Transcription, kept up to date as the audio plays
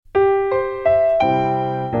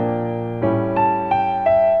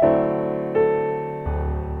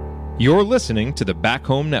You're listening to the Back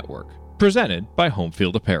Home Network, presented by Home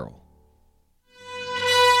Field Apparel.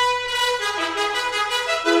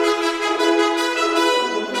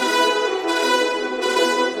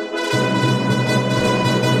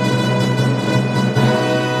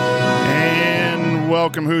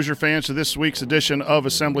 Welcome, Hoosier fans, to this week's edition of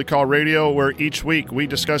Assembly Call Radio, where each week we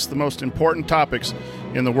discuss the most important topics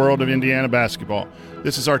in the world of Indiana basketball.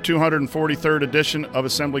 This is our 243rd edition of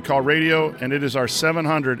Assembly Call Radio, and it is our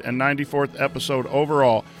 794th episode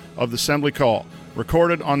overall of the Assembly Call,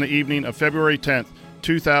 recorded on the evening of February 10th,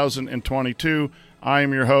 2022. I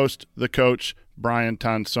am your host, the coach, Brian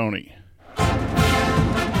Tonsoni.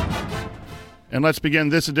 And let's begin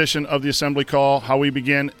this edition of the Assembly Call, how we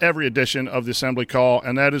begin every edition of the Assembly Call,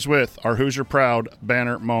 and that is with our Hoosier Proud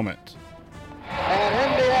banner moment.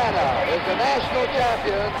 And Indiana is the national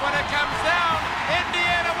champion. When it comes down,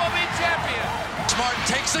 Indiana will be champion. Martin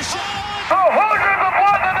takes the shot. The Hoosiers have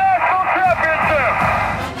won the national championship.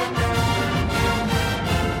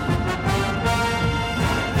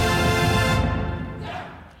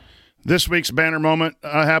 This week's banner moment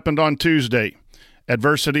happened on Tuesday.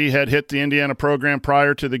 Adversity had hit the Indiana program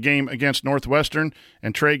prior to the game against Northwestern,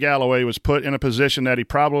 and Trey Galloway was put in a position that he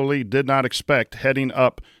probably did not expect heading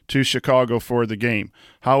up to Chicago for the game.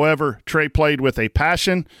 However, Trey played with a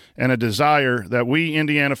passion and a desire that we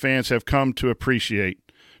Indiana fans have come to appreciate.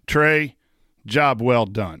 Trey, job well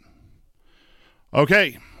done.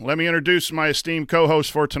 Okay, let me introduce my esteemed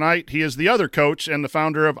co-host for tonight. He is the other coach and the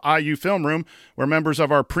founder of IU Film Room, where members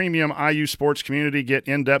of our premium IU sports community get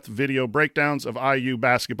in-depth video breakdowns of IU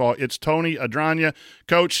basketball. It's Tony Adranya.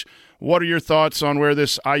 Coach, what are your thoughts on where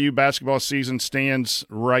this IU basketball season stands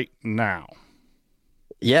right now?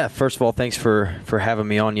 Yeah, first of all, thanks for having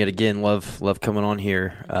me on yet again. Love coming on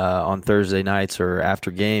here on Thursday nights or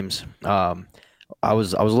after games. I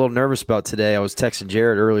was a little nervous about today. I was texting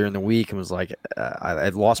Jared earlier in the week and was like,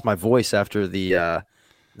 I'd lost my voice after the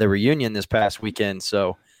reunion this past weekend.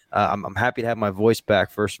 So I'm happy to have my voice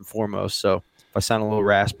back first and foremost. So if I sound a little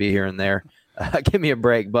raspy here and there, give me a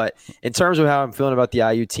break. But in terms of how I'm feeling about the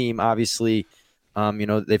IU team, obviously,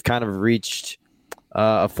 they've kind of reached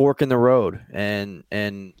a fork in the road, and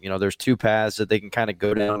there's two paths that they can kind of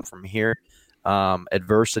go down from here.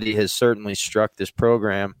 Adversity has certainly struck this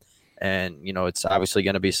program. And, it's obviously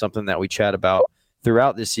going to be something that we chat about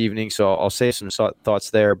throughout this evening. So I'll save some thoughts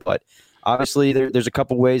there. But obviously there's a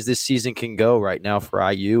couple ways this season can go right now for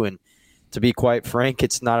IU. And to be quite frank,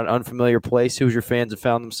 it's not an unfamiliar place. Hoosier fans have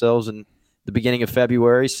found themselves in the beginning of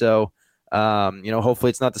February. So, hopefully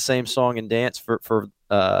it's not the same song and dance for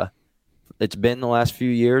it's been the last few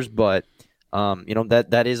years. But,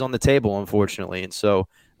 that is on the table, unfortunately. And so,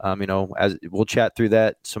 as we'll chat through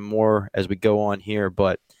that some more as we go on here.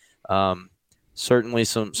 But certainly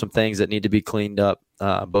some things that need to be cleaned up,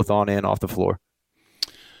 both on and off the floor.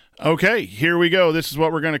 Okay, here we go. This is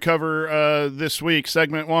what we're going to cover this week.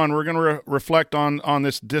 Segment one, we're going to reflect on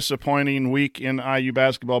this disappointing week in IU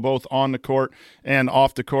basketball, both on the court and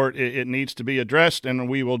off the court. It needs to be addressed, and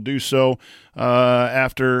we will do so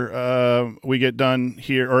after we get done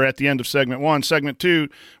here, or at the end of segment one. Segment two,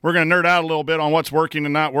 we're going to nerd out a little bit on what's working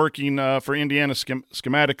and not working for Indiana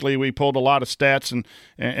schematically. We pulled a lot of stats,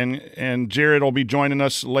 and Jared will be joining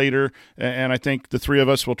us later, and I think the three of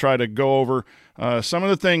us will try to go over some of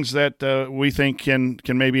the things that we think can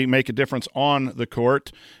maybe make a difference on the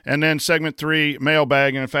court. And then segment three,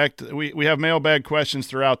 mailbag. And in fact, we have mailbag questions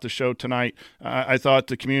throughout the show tonight. I thought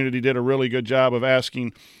the community did a really good job of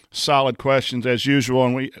asking solid questions as usual,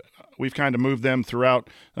 and we've kind of moved them throughout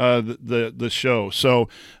the show. So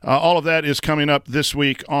all of that is coming up this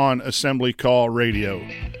week on Assembly Call Radio.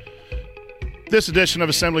 This edition of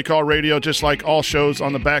Assembly Call Radio, just like all shows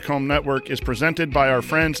on the Back Home Network, is presented by our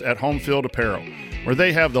friends at Home Field Apparel, where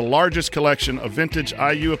they have the largest collection of vintage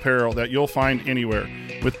IU apparel that you'll find anywhere,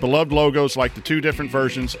 with beloved logos like the two different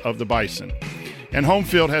versions of the Bison. And Home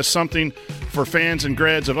Field has something for fans and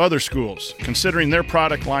grads of other schools, considering their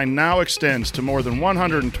product line now extends to more than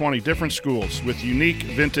 120 different schools with unique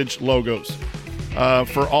vintage logos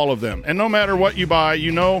for all of them. And no matter what you buy,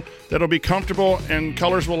 you know that it'll be comfortable and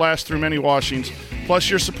colors will last through many washings. Plus,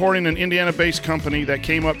 you're supporting an Indiana-based company that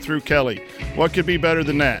came up through Kelly. What could be better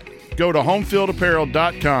than that? Go to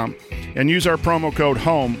homefieldapparel.com and use our promo code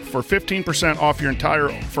HOME for 15% off your entire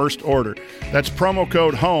first order. That's promo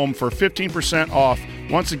code HOME for 15% off.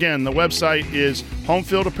 Once again, the website is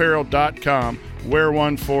homefieldapparel.com. Wear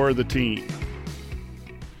one for the team.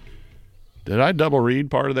 Did I double read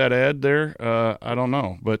part of that ad there? I don't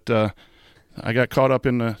know, but I got caught up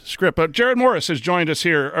in the script. But Jared Morris has joined us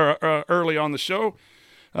here early on the show.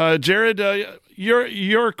 Jared,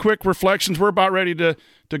 your quick reflections. We're about ready to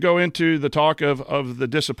to go into the talk of the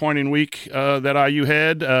disappointing week that IU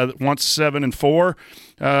had, once 7-4,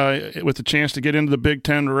 with a chance to get into the Big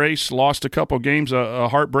Ten race. Lost a couple games, a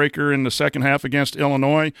heartbreaker in the second half against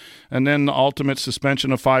Illinois, and then the ultimate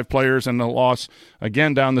suspension of 5 players and the loss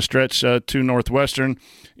again down the stretch to Northwestern.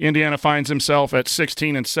 Indiana finds himself at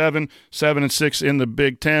 16-7, 7-6 in the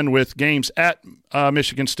Big Ten, with games at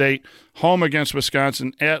Michigan State, home against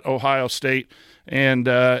Wisconsin, at Ohio State, and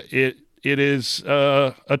it is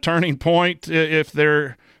a turning point, if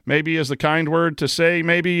there maybe is the kind word to say,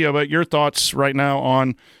 maybe. But your thoughts right now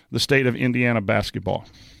on the state of Indiana basketball?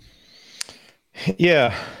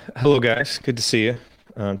 Yeah. Hello, guys. Good to see you.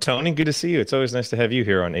 Tony, good to see you. It's always nice to have you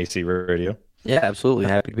here on AC Radio. Yeah, absolutely.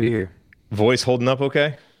 Happy to be here. Voice holding up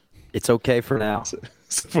okay? It's okay for now.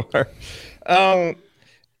 So far.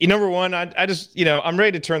 Number one, I just, I'm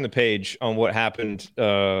ready to turn the page on what happened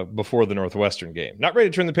before the Northwestern game. Not ready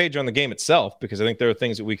to turn the page on the game itself, because I think there are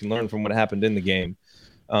things that we can learn from what happened in the game.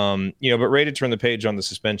 But ready to turn the page on the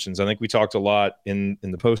suspensions. I think we talked a lot in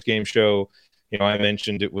the post-game show. I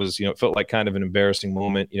mentioned it was, it felt like kind of an embarrassing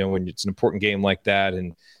moment, when it's an important game like that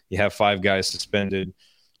and you have 5 guys suspended.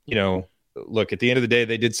 Look, at the end of the day,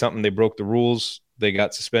 they did something. They broke the rules. They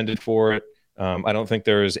got suspended for it. I don't think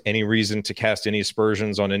there is any reason to cast any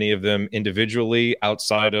aspersions on any of them individually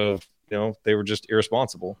outside of, they were just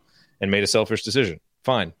irresponsible and made a selfish decision.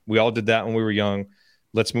 Fine. We all did that when we were young.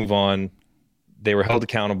 Let's move on. They were held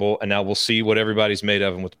accountable, and now we'll see what everybody's made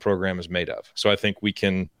of and what the program is made of. So I think we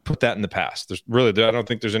can put that in the past. I don't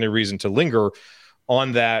think there's any reason to linger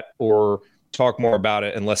on that or talk more about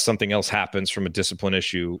it unless something else happens from a discipline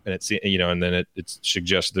issue and it's, and then it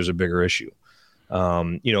suggests there's a bigger issue.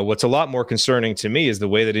 What's a lot more concerning to me is the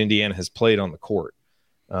way that Indiana has played on the court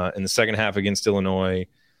in the second half against Illinois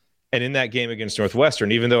and in that game against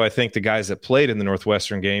Northwestern. Even though I think the guys that played in the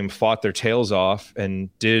Northwestern game fought their tails off and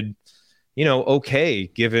did, okay,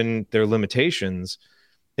 given their limitations,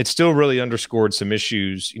 it still really underscored some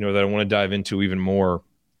issues, that I want to dive into even more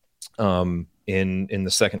in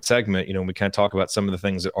the second segment. We kind of talk about some of the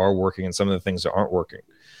things that are working and some of the things that aren't working.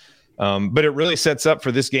 But it really sets up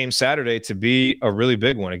for this game Saturday to be a really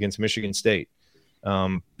big one against Michigan State,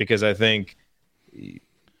 because I think,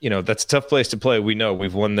 that's a tough place to play. We know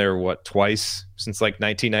we've won there, twice since like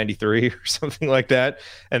 1993 or something like that.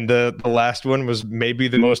 And the last one was maybe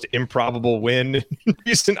the most improbable win in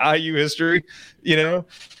recent IU history,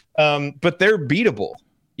 but they're beatable,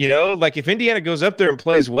 like if Indiana goes up there and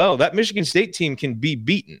plays well, that Michigan State team can be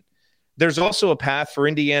beaten. There's also a path for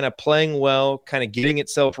Indiana playing well, kind of getting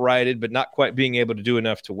itself righted, but not quite being able to do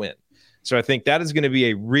enough to win. So I think that is going to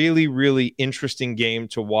be a really, really interesting game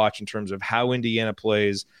to watch in terms of how Indiana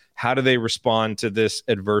plays, how do they respond to this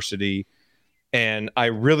adversity. And I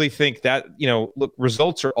really think that, look,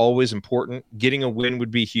 results are always important. Getting a win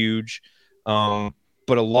would be huge, but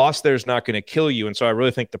a loss there is not going to kill you. And so I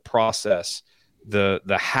really think the process, the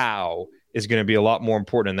how is going to be a lot more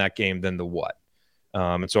important in that game than the what.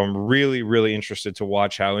 And so I'm really, really interested to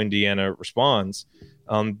watch how Indiana responds,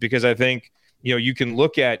 because I think, you can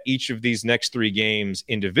look at each of these next 3 games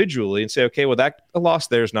individually and say, okay, well, a loss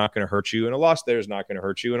there is not going to hurt you, and a loss there is not going to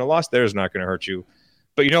hurt you, and a loss there is not going to hurt you.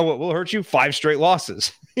 But you know what will hurt you? 5 straight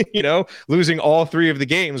losses, losing all 3 of the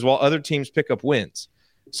games while other teams pick up wins.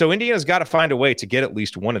 So Indiana's got to find a way to get at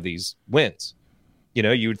least one of these wins.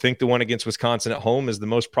 You would think the one against Wisconsin at home is the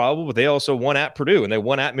most probable, but they also won at Purdue and they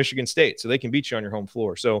won at Michigan State, so they can beat you on your home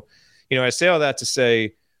floor. So, I say all that to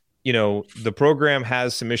say, the program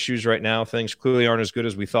has some issues right now. Things clearly aren't as good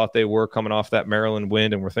as we thought they were coming off that Maryland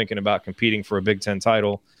win, and we're thinking about competing for a Big Ten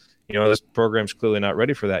title. This program's clearly not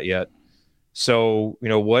ready for that yet. So,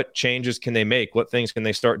 what changes can they make? What things can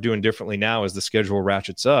they start doing differently now as the schedule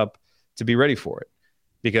ratchets up to be ready for it?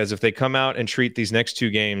 Because if they come out and treat these next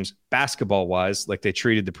 2 games basketball-wise like they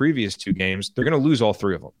treated the previous 2 games, they're going to lose all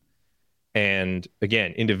 3 of them. And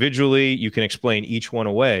again, individually, you can explain each one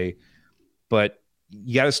away, but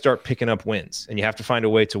you got to start picking up wins, and you have to find a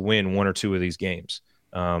way to win 1 or 2 of these games.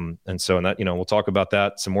 And that, we'll talk about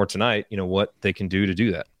that some more tonight, what they can do to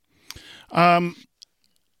do that.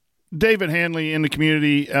 David Hanley in the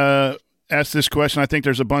community asked this question. I think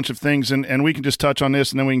there's a bunch of things, and we can just touch on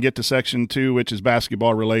this, and then we can get to section 2, which is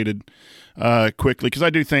basketball related, quickly. Because I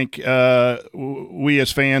do think we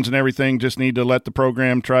as fans and everything just need to let the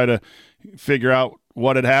program try to figure out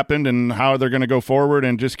what had happened and how they're going to go forward,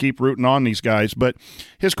 and just keep rooting on these guys. But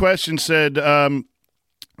his question said,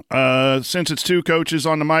 since it's 2 coaches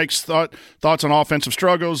on the mics, thoughts on offensive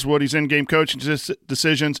struggles, Woody's in-game coaching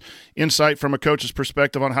decisions, insight from a coach's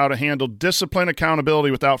perspective on how to handle discipline, accountability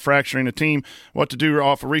without fracturing a team, what to do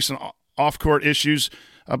off of recent off-court issues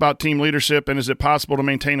about team leadership and is it possible to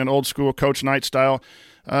maintain an old school Coach Knight style?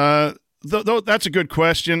 That's a good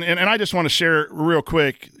question, and I just want to share real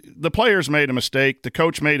quick. The players made a mistake. The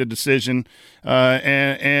coach made a decision,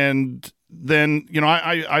 and then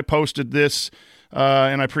I posted this,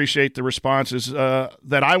 and I appreciate the responses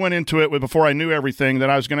that I went into it with before I knew everything.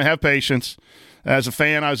 That I was going to have patience. As a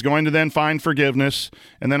fan, I was going to then find forgiveness,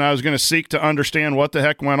 and then I was going to seek to understand what the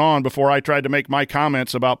heck went on before I tried to make my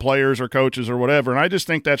comments about players or coaches or whatever. And I just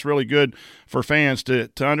think that's really good for fans to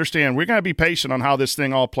understand. We're going to be patient on how this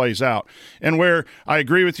thing all plays out. And where I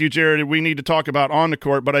agree with you, Jared, we need to talk about on the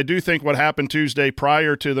court, but I do think what happened Tuesday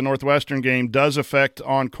prior to the Northwestern game does affect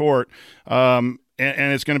on court. And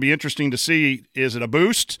it's going to be interesting to see, is it a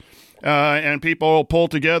boost? And people pull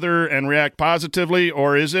together and react positively,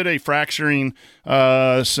 or is it a fracturing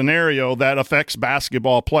scenario that affects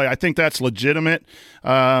basketball play? I think that's legitimate.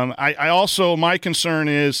 I also, my concern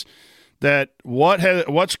is that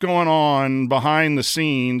what's going on behind the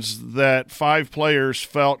scenes that 5 players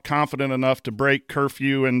felt confident enough to break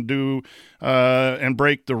curfew and do and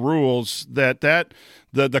break the rules, that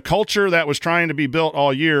the culture that was trying to be built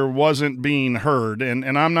all year wasn't being heard.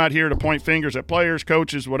 And I'm not here to point fingers at players,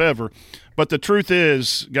 coaches, whatever. But the truth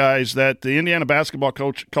is, guys, that the Indiana basketball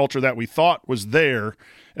culture that we thought was there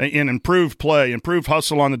in improved play, improved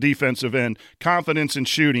hustle on the defensive end, confidence in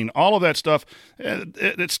shooting, all of that stuff,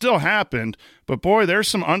 it still happened. But, boy, there's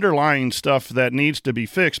some underlying stuff that needs to be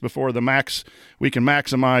fixed before we can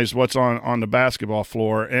maximize what's on the basketball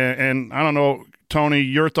floor. And I don't know, Tony,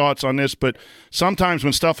 your thoughts on this, but sometimes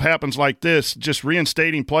when stuff happens like this, just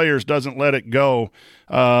reinstating players doesn't let it go.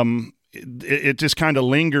 It just kind of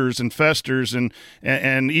lingers and festers, and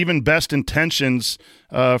even best intentions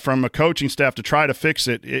from a coaching staff to try to fix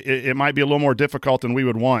it might be a little more difficult than we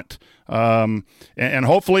would want. And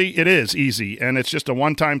hopefully it is easy, and it's just a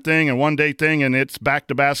one-time thing and one-day thing, and it's back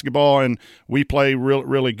to basketball, and we play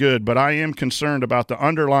really good. But I am concerned about the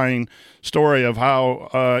underlying story of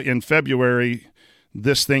how in February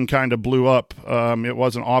this thing kind of blew up. It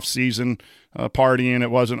wasn't off-season partying.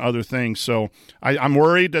 It wasn't other things. So I'm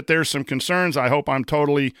worried that there's some concerns. I hope I'm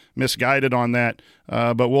totally misguided on that.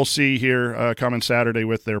 But we'll see here coming Saturday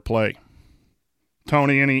with their play.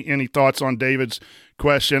 Tony, any thoughts on David's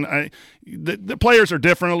question? The players are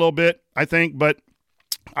different a little bit, I think, but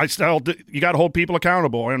you got to hold people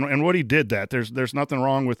accountable, and Woody did that. There's nothing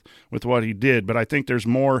wrong with what he did, but I think there's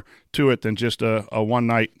more to it than just a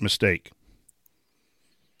one-night mistake.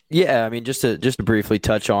 Yeah, I mean, just to briefly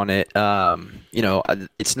touch on it,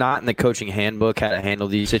 it's not in the coaching handbook how to handle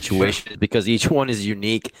these situations because each one is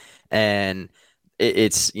unique, and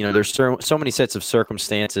it's there's so many sets of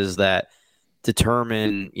circumstances that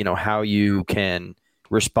determine how you can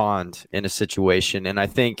respond in a situation. And I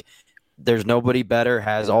think there's nobody better,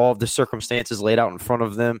 has all of the circumstances laid out in front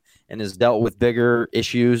of them, and has dealt with bigger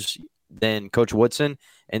issues than Coach Woodson.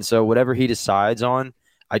 And so whatever he decides on,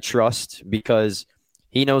 I trust because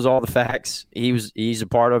he knows all the facts. He's a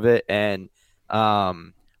part of it, and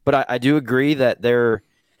but I do agree that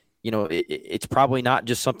it's probably not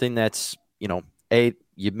just something that's you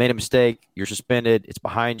made a mistake, you're suspended, it's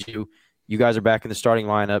behind you, you guys are back in the starting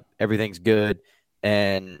lineup, everything's good,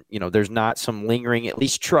 and there's not some lingering at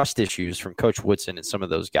least trust issues from Coach Woodson and some of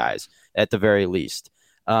those guys at the very least.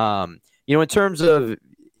 In terms of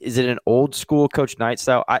is it an old school Coach Knight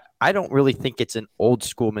style? I don't really think it's an old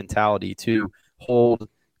school mentality to hold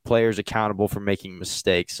players accountable for making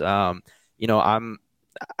mistakes. When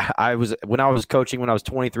I was coaching when I was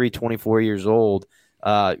 23, 24 years old,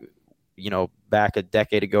 back a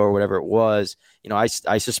decade ago or whatever it was, I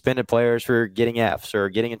suspended players for getting Fs or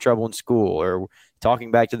getting in trouble in school or talking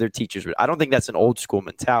back to their teachers. I don't think that's an old school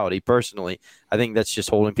mentality personally. I think that's just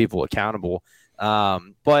holding people accountable.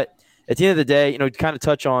 But at the end of the day, to kind of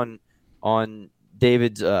touch on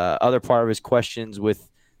David's other part of his questions with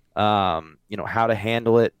how to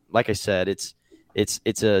handle it. Like I said, it's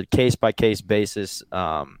a case by case basis,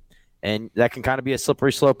 and that can kind of be a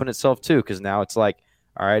slippery slope in itself too. Because now it's like,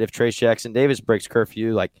 all right, if Trayce Jackson-Davis breaks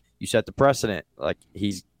curfew, like you set the precedent, like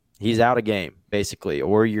he's out of game basically,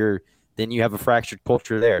 or then you have a fractured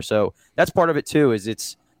culture there. So that's part of it too.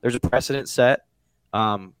 There's a precedent set,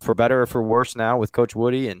 for better or for worse now with Coach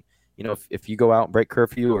Woody, and if you go out and break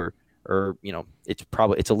curfew or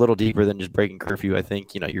it's a little deeper than just breaking curfew. I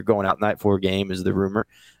think, you're going out night for a game is the rumor.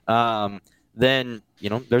 Then,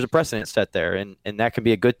 there's a precedent set there, and that can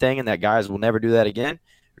be a good thing, and that guys will never do that again.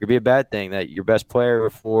 It could be a bad thing that your best player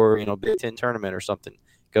for, Big Ten tournament or something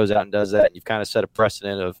goes out and does that. And you've kind of set a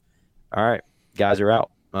precedent of, all right, guys are out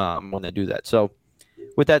when they do that. So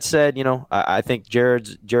with that said, I think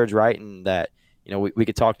Jared's right in that, we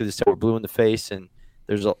could talk to this till we're blue in the face and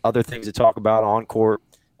there's other things to talk about on court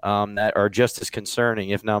that are just as concerning,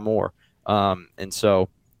 if not more. And so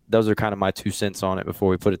those are kind of my 2 cents on it before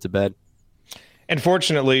we put it to bed. And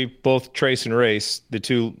fortunately, both Trace and Race, the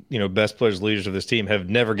two best players, leaders of this team, have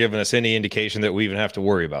never given us any indication that we even have to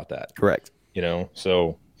worry about that. Correct.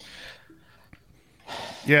 So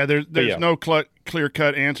yeah, there's no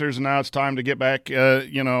clear-cut answers, and now it's time to get back,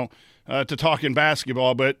 to talking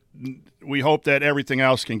basketball. But we hope that everything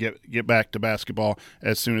else can get back to basketball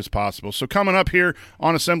as soon as possible. So coming up here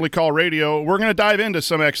on Assembly Call Radio, we're going to dive into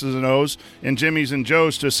some X's and O's and Jimmy's and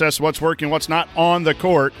Joe's to assess what's working, what's not on the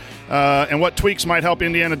court, and what tweaks might help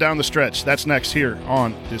Indiana down the stretch. That's next here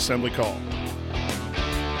on the Assembly Call.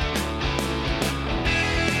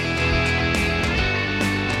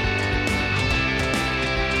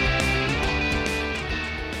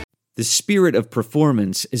 The spirit of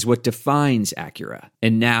performance is what defines Acura,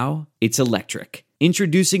 and now it's electric.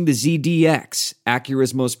 Introducing the ZDX,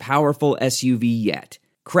 Acura's most powerful SUV yet.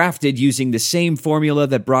 Crafted using the same formula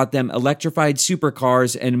that brought them electrified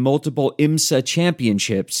supercars and multiple IMSA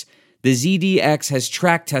championships, the ZDX has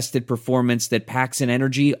track-tested performance that packs an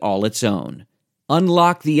energy all its own.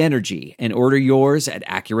 Unlock the energy and order yours at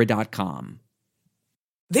Acura.com.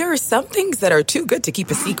 There are some things that are too good to keep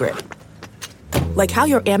a secret. Like how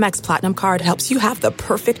your Amex Platinum card helps you have the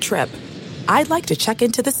perfect trip. I'd like to check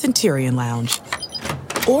into the Centurion Lounge.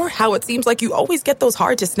 Or how it seems like you always get those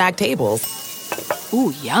hard-to-snag tables.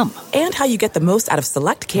 Ooh, yum. And how you get the most out of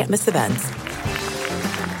select can't-miss events.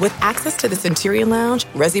 With access to the Centurion Lounge,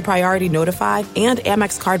 Resi Priority Notified, and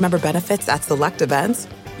Amex card member benefits at select events,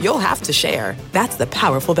 you'll have to share. That's the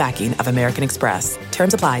powerful backing of American Express.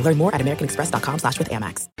 Terms apply. Learn more at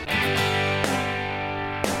americanexpress.com/withAmex.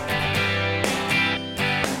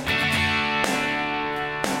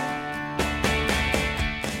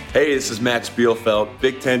 Hey, this is Max Bielfeldt,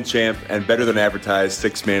 Big Ten champ and Better Than Advertised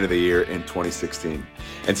Sixth Man of the Year in 2016.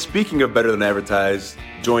 And speaking of Better Than Advertised,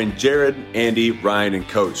 join Jared, Andy, Ryan, and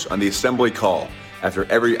Coach on the Assembly Call after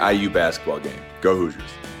every IU basketball game. Go Hoosiers.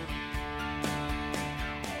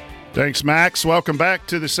 Thanks, Max. Welcome back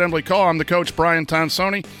to the Assembly Call. I'm the coach, Brian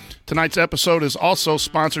Tonsoni. Tonight's episode is also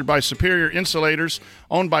sponsored by Superior Insulators,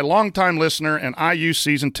 owned by longtime listener and IU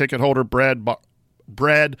season ticket holder Brad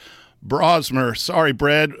Brosmer. Sorry,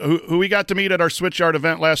 Brad, who we got to meet at our Switchyard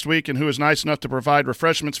event last week and who was nice enough to provide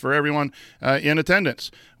refreshments for everyone in attendance.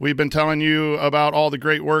 We've been telling you about all the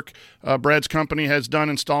great work Brad's company has done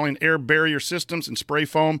installing air barrier systems and spray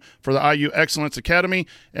foam for the IU Excellence Academy,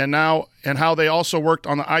 and how they also worked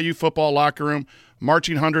on the IU football locker room,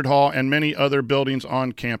 Marching 100 Hall, and many other buildings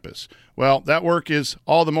on campus. Well, that work is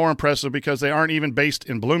all the more impressive because they aren't even based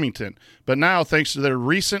in Bloomington. But now, thanks to their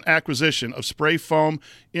recent acquisition of spray foam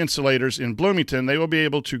insulators in Bloomington, they will be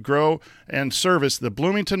able to grow and service the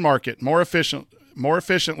Bloomington market more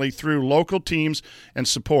efficiently through local teams and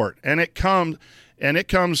support. And it comes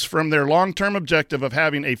from their long-term objective of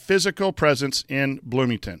having a physical presence in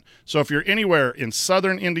Bloomington. So if you're anywhere in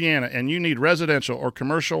southern Indiana and you need residential or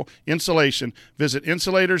commercial insulation, visit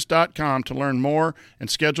insulators.com to learn more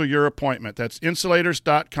and schedule your appointment. That's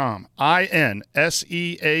insulators.com,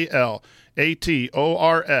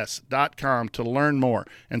 INSEALATORS.com to learn more.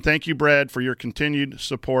 And thank you, Brad, for your continued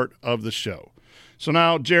support of the show. So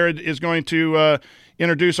now Jared is going to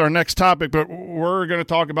introduce our next topic, but we're going to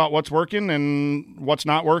talk about what's working and what's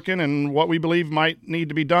not working and what we believe might need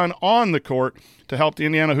to be done on the court to help the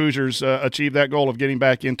Indiana Hoosiers achieve that goal of getting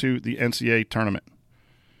back into the NCAA tournament.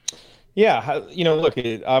 Yeah, look,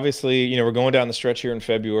 obviously, we're going down the stretch here in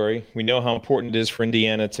February. We know how important it is for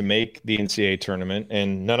Indiana to make the NCAA tournament,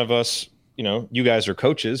 and none of us, you guys are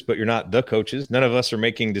coaches, but you're not the coaches. None of us are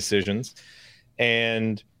making decisions.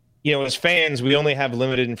 And as fans, we only have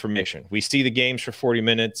limited information. We see the games for 40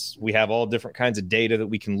 minutes. We have all different kinds of data that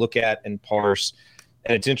we can look at and parse.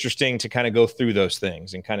 And it's interesting to kind of go through those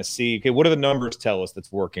things and kind of see, okay, what do the numbers tell us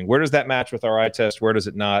that's working? Where does that match with our eye test? Where does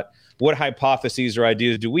it not? What hypotheses or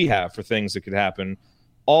ideas do we have for things that could happen?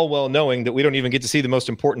 All well knowing that we don't even get to see the most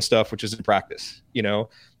important stuff, which is in practice,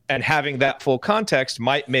 and having that full context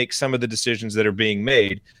might make some of the decisions that are being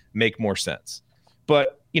made make more sense.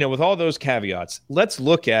 But with all those caveats, let's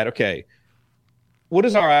look at, okay, what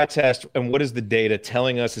is our eye test and what is the data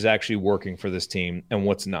telling us is actually working for this team and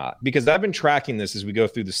what's not? Because I've been tracking this as we go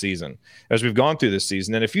through the season, as we've gone through this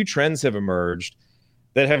season, and a few trends have emerged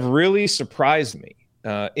that have really surprised me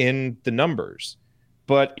in the numbers.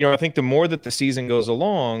 But, I think the more that the season goes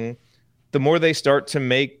along, the more they start to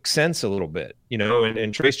make sense a little bit,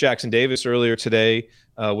 and Trace Jackson Davis earlier today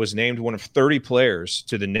was named one of 30 players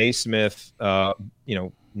to the Naismith,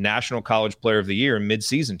 National College Player of the Year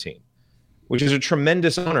midseason team, which is a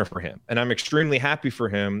tremendous honor for him. And I'm extremely happy for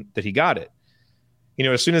him that he got it.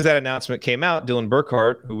 As soon as that announcement came out, Dylan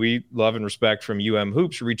Burkhart, who we love and respect from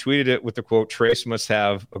Hoops, retweeted it with the quote, "Trace must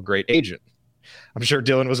have a great agent." I'm sure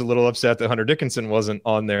Dylan was a little upset that Hunter Dickinson wasn't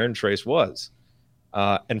on there and Trace was.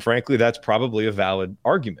 And frankly, that's probably a valid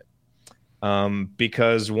argument.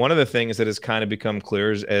 Because one of the things that has kind of become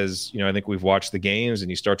clear is, as I think we've watched the games and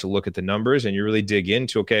you start to look at the numbers and you really dig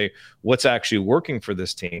into, okay, what's actually working for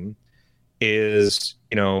this team is,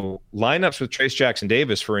 lineups with Trayce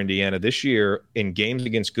Jackson-Davis for Indiana this year in games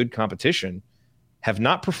against good competition have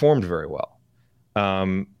not performed very well.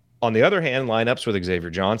 On the other hand, lineups with Xavier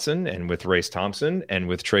Johnson and with Race Thompson and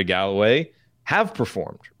with Trey Galloway have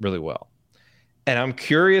performed really well. And I'm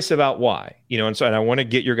curious about why, and I want to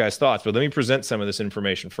get your guys' thoughts, but let me present some of this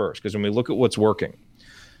information first, because when we look at what's working.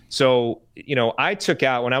 So, I took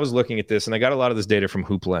out, when I was looking at this, and I got a lot of this data from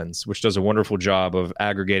Hoop Lens, which does a wonderful job of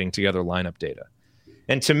aggregating together lineup data.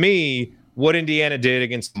 And to me, what Indiana did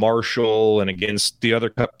against Marshall and against the other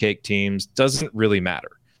cupcake teams doesn't really matter.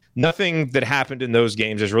 Nothing that happened in those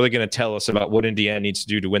games is really going to tell us about what Indiana needs to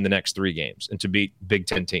do to win the next 3 games and to beat Big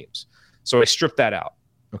Ten teams. So I stripped that out,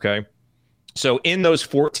 okay? So in those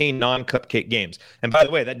 14 non-cupcake games, and by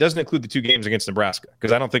the way, that doesn't include the 2 games against Nebraska,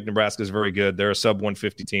 because I don't think Nebraska is very good. They're a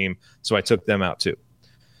sub-150 team, so I took them out too.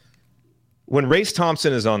 When Race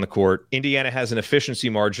Thompson is on the court, Indiana has an efficiency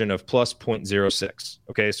margin of plus 0.06.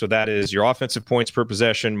 Okay, so that is your offensive points per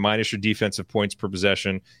possession minus your defensive points per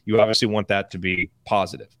possession. You obviously want that to be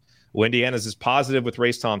positive. Well, Indiana's is positive with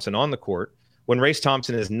Race Thompson on the court. When Race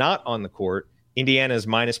Thompson is not on the court, Indiana is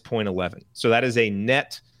minus 0.11. So that is a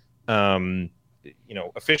net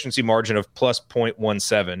efficiency margin of plus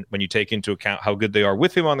 0.17 when you take into account how good they are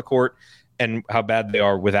with him on the court and how bad they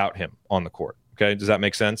are without him on the court. Okay, does that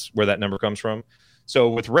make sense where that number comes from? So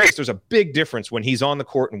with Race, there's a big difference when he's on the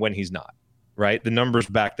court and when he's not, right? The numbers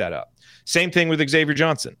back that up. Same thing with Xavier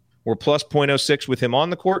Johnson. We're plus 0.06 with him on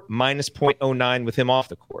the court, minus 0.09 with him off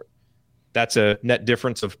the court. That's a net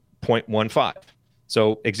difference of 0.15.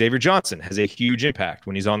 So Xavier Johnson has a huge impact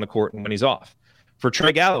when he's on the court and when he's off. For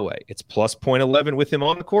Trey Galloway, it's plus 0.11 with him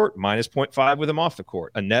on the court, minus 0.5 with him off the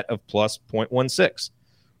court, a net of plus 0.16.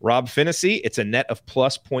 Rob Phinisee, it's a net of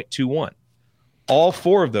plus 0.21. All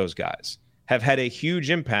 4 of those guys have had a huge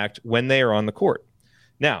impact when they are on the court.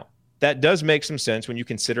 Now, that does make some sense when you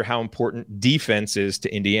consider how important defense is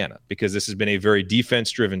to Indiana, because this has been a very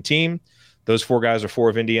defense-driven team. Those 4 guys are 4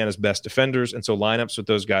 of Indiana's best defenders, and so lineups with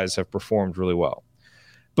those guys have performed really well.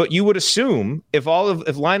 But you would assume if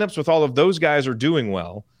lineups with all of those guys are doing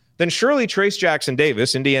well, then surely Trayce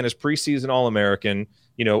Jackson-Davis, Indiana's preseason All-American,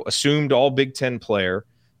 assumed all Big Ten player,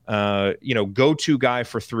 go-to guy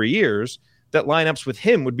for 3 years, that lineups with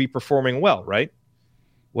him would be performing well, right?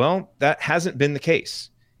 Well, that hasn't been the case.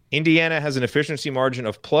 Indiana has an efficiency margin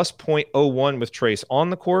of plus 0.01 with Trayce on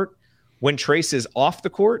the court. When Trayce is off the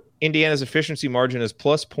court, Indiana's efficiency margin is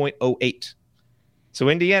plus 0.08. So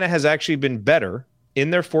Indiana has actually been better in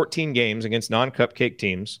their 14 games against non-cupcake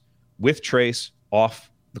teams with Trayce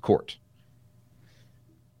off the court,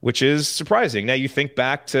 which is surprising. Now you think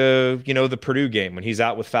back to, the Purdue game when he's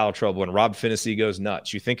out with foul trouble and Rob Phinisee goes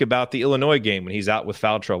nuts. You think about the Illinois game when he's out with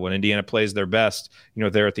foul trouble and Indiana plays their best,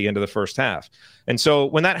 there at the end of the first half. And so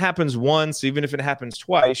when that happens once, even if it happens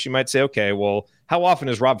twice, you might say, okay, well, how often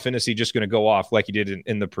is Rob Phinisee just going to go off like he did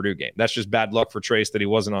in the Purdue game? That's just bad luck for Trayce that he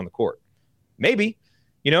wasn't on the court. Maybe.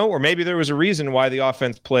 Or maybe there was a reason why the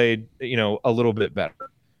offense played, a little bit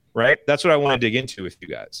better, right? That's what I want to dig into with you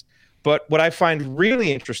guys. But what I find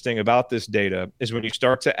really interesting about this data is when you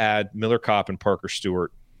start to add Miller Kopp and Parker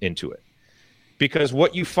Stewart into it. Because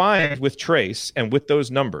what you find with Trayce and with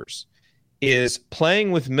those numbers is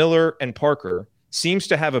playing with Miller and Parker seems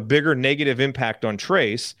to have a bigger negative impact on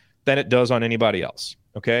Trayce than it does on anybody else,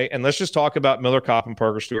 okay? And let's just talk about Miller Kopp and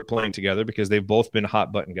Parker Stewart playing together because they've both been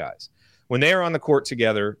hot button guys. When they are on the court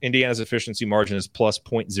together, Indiana's efficiency margin is plus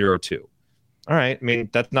 0.02. All right. I mean,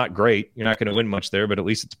 that's not great. You're not going to win much there, but at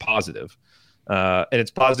least it's positive. And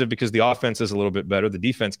it's positive because the offense is a little bit better. The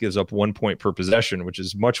defense gives up 1 point per possession, which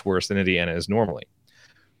is much worse than Indiana is normally.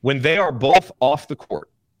 When they are both off the court,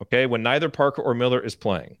 okay, when neither Parker or Miller is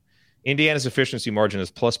playing, Indiana's efficiency margin is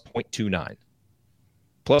plus 0.29.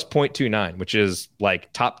 Plus 0.29, which is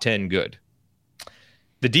like top 10 good.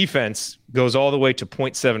 The defense goes all the way to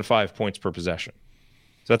 0.75 points per possession.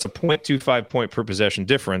 So that's a 0.25 point per possession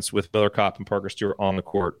difference with Miller Kopp and Parker Stewart on the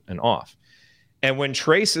court and off. And when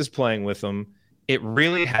Trayce is playing with them, it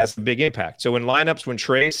really has a big impact. So in lineups, when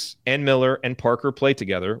Trayce and Miller and Parker play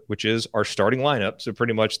together, which is our starting lineup, so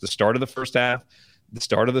pretty much the start of the first half, the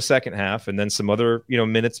start of the second half, and then some other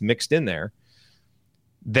minutes mixed in there,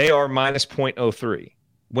 They are minus 0.03.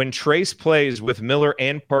 When Trace plays with Miller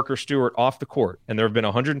and Parker Stewart off the court, and there have been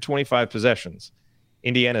 125 possessions,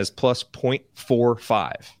 Indiana is plus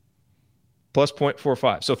 0.45. Plus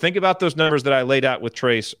 0.45. So think about those numbers that I laid out with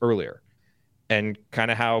Trace earlier and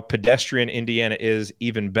kind of how pedestrian Indiana is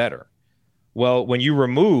even better. Well, when you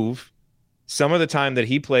remove some of the time that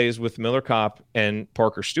he plays with Miller Kopp and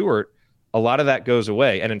Parker Stewart, a lot of that goes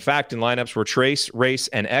away. And in fact, in lineups where Trace, Race,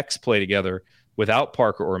 and X play together without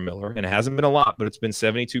Parker or Miller, and it hasn't been a lot, but it's been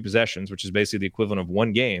 72 possessions, which is basically the equivalent of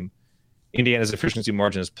one game, Indiana's efficiency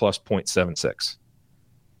margin is plus 0.76.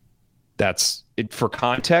 That's it. For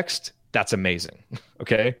context, that's amazing.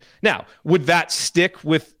 Okay. Now, would that stick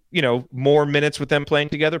with, more minutes with them playing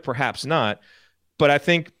together? Perhaps not. But I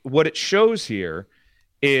think what it shows here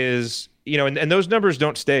is, and those numbers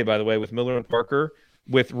don't stay, by the way, with Miller and Parker.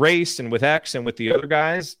 With Race and with X and with the other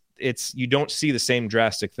guys, you don't see the same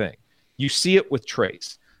drastic thing. You see it with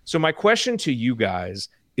Trace. So my question to you guys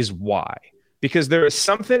is why? Because there is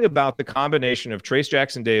something about the combination of Trace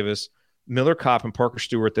Jackson Davis, Miller Kopp, and Parker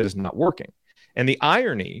Stewart that is not working. And the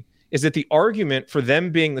irony is that the argument for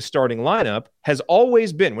them being the starting lineup has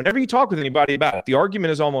always been, whenever you talk with anybody about it, the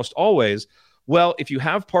argument is almost always, well, if you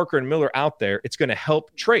have Parker and Miller out there, it's going to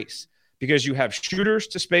help Trace because you have shooters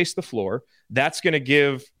to space the floor. That's going to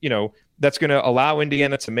give, that's going to allow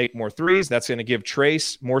Indiana to make more threes. That's going to give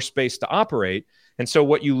Trace more space to operate. And so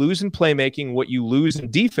what you lose in playmaking, what you lose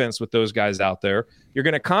in defense with those guys out there, you're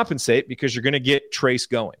going to compensate because you're going to get Trace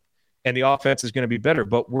going. And the offense is going to be better.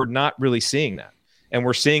 But we're not really seeing that. And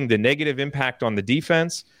we're seeing the negative impact on the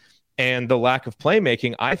defense and the lack of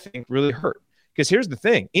playmaking, I think, really hurt. Because here's the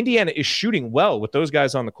thing. Indiana is shooting well with those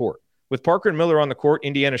guys on the court. With Parker and Miller on the court,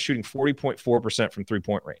 Indiana is shooting 40.4% from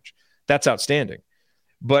three-point range. That's outstanding.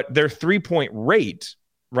 But their three-point rate,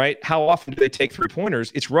 right, how often do they take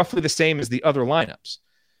three-pointers? It's roughly the same as the other lineups.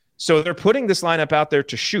 So they're putting this lineup out there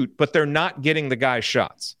to shoot, but they're not getting the guys'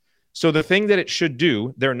 shots. So the thing that it should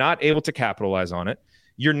do, they're not able to capitalize on it.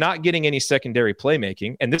 You're not getting any secondary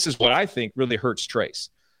playmaking. And this is what I think really hurts Trace.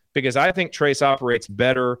 Because I think Trace operates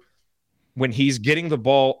better when he's getting the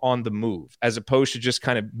ball on the move, as opposed to just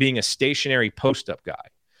kind of being a stationary post-up guy.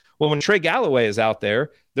 Well, when Trey Galloway is out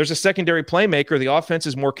there, there's a secondary playmaker. The offense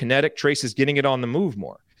is more kinetic. Trace is getting it on the move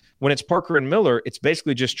more. When it's Parker and Miller, it's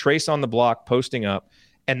basically just Trace on the block, posting up,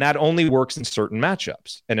 and that only works in certain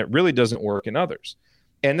matchups, and it really doesn't work in others.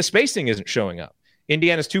 And the spacing isn't showing up.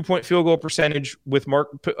 Indiana's two-point field goal percentage with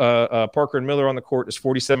Parker and Miller on the court is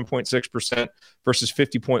 47.6% versus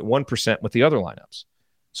 50.1% with the other lineups.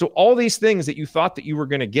 So all these things that you thought that you were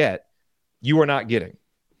going to get, you are not getting.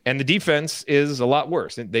 And the defense is a lot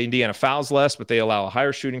worse. Indiana fouls less, but they allow a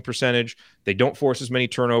higher shooting percentage. They don't force as many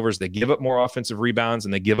turnovers. They give up more offensive rebounds,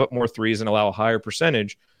 and they give up more threes and allow a higher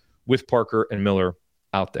percentage with Parker and Miller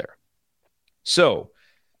out there. So,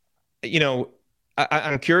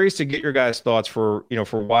 I'm curious to get your guys' thoughts for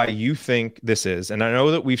why you think this is. And I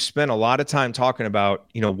know that we've spent a lot of time talking about,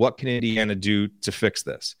 what can Indiana do to fix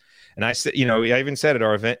this? And I said, I even said at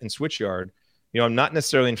our event in Switchyard, I'm not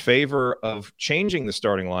necessarily in favor of changing the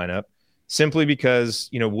starting lineup simply because,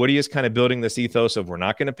 Woody is kind of building this ethos of we're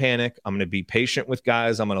not going to panic. I'm going to be patient with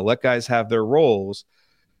guys. I'm going to let guys have their roles.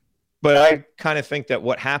 But I kind of think that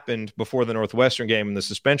what happened before the Northwestern game and the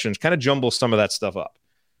suspensions kind of jumbles some of that stuff up.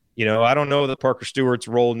 I don't know that Parker Stewart's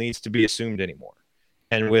role needs to be assumed anymore.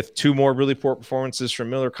 And with two more really poor performances from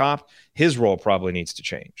Miller Kopp, his role probably needs to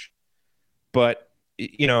change. But,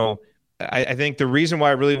 I think the reason why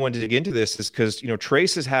I really wanted to get into this is because,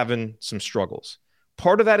 Trace is having some struggles.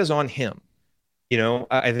 Part of that is on him.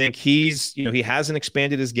 I think he hasn't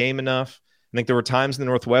expanded his game enough. I think there were times in the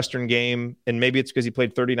Northwestern game, and maybe it's because he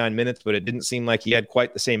played 39 minutes, but it didn't seem like he had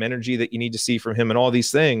quite the same energy that you need to see from him and all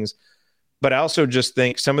these things. But I also just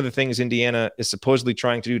think some of the things Indiana is supposedly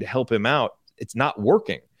trying to do to help him out, it's not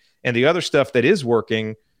working. And the other stuff that is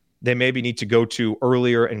working, they maybe need to go to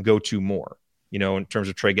earlier and go to more, in terms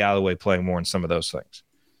of Trey Galloway playing more in some of those things.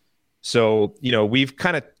 So, we've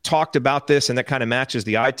kind of talked about this, and that kind of matches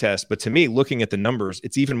the eye test. But to me, looking at the numbers,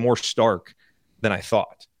 it's even more stark than I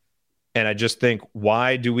thought. And I just think,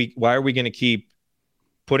 why are we going to keep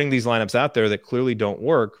putting these lineups out there that clearly don't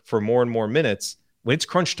work for more and more minutes when it's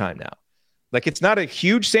crunch time now? Like, it's not a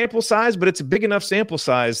huge sample size, but it's a big enough sample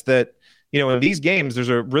size that, in these games, there's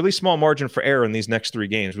a really small margin for error in these next three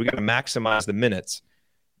games. We got to maximize the minutes.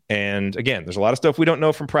 And again, there's a lot of stuff we don't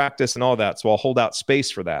know from practice and all that. So I'll hold out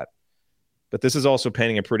space for that. But this is also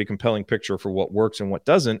painting a pretty compelling picture for what works and what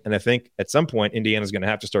doesn't. And I think at some point, Indiana's going to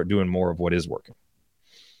have to start doing more of what is working.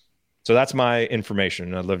 So that's my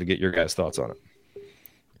information. I'd love to get your guys' thoughts on it.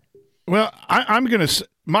 Well, I'm going to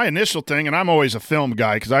 – my initial thing, and I'm always a film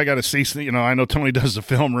guy because I got to see – I know Tony does the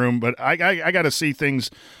film room, but I got to see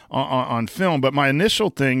things on film. But my initial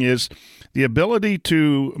thing is the ability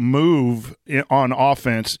to move on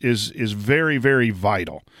offense is very, very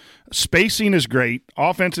vital. Spacing is great.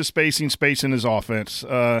 Offense is spacing. Spacing is offense.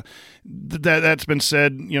 That's been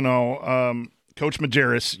said, Coach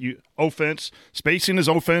Majerus, offense, spacing is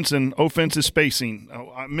offense, and offense is spacing.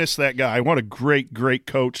 Oh, I miss that guy. What a great, great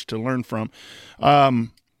coach to learn from. And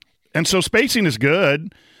so spacing is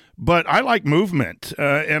good, but I like movement.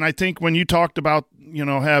 And I think when you talked about,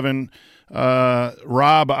 having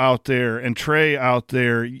Rob out there and Trey out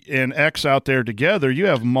there and X out there together, you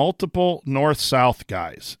have multiple north-south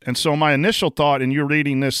guys. And so my initial thought, and you're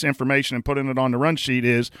reading this information and putting it on the run sheet,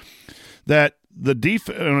 is that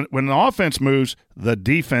when the offense moves, the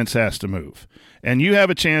defense has to move. And you have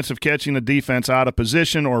a chance of catching the defense out of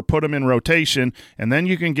position or put them in rotation, and then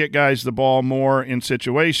you can get guys the ball more in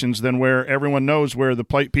situations than where everyone knows where the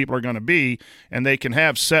people are going to be, and they can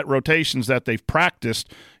have set rotations that they've practiced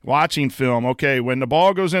watching film. Okay, when the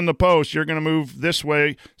ball goes in the post, you're going to move this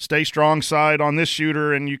way, stay strong side on this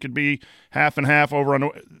shooter, and you could be half and half over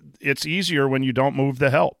on. It's easier when you don't move the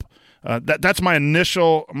help. That's my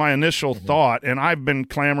initial thought, and I've been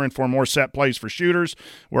clamoring for more set plays for shooters,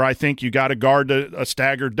 where I think you got to guard a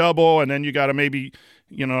staggered double, and then you got to maybe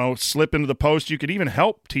slip into the post. You could even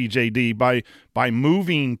help TJD by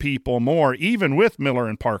moving people more, even with Miller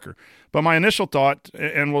and Parker. But my initial thought,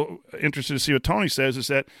 and we're interested to see what Tony says, is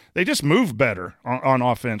that they just move better on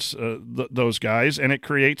offense, those guys, and it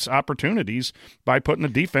creates opportunities by putting the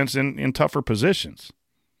defense in tougher positions.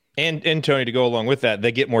 And Tony, to go along with that,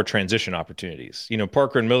 they get more transition opportunities.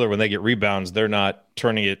 Parker and Miller, when they get rebounds, they're not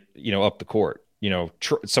turning it, up the court.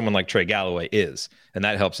 Someone like Trey Galloway is, and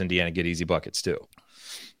that helps Indiana get easy buckets too.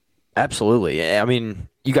 Absolutely. I mean,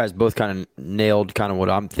 you guys both kind of nailed kind of what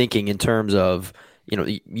I'm thinking in terms of,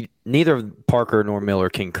 neither Parker nor Miller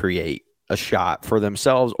can create a shot for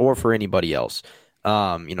themselves or for anybody else.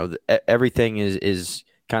 Everything is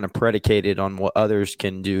kind of predicated on what others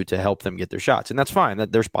can do to help them get their shots. And that's fine.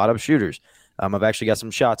 That they're spot up shooters. I've actually got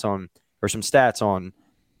some stats on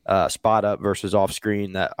spot up versus off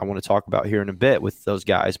screen that I want to talk about here in a bit with those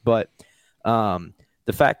guys. But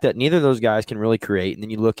the fact that neither of those guys can really create, and then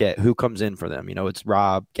you look at who comes in for them, it's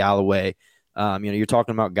Rob, Galloway. You're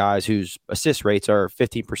talking about guys whose assist rates are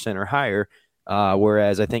 15% or higher,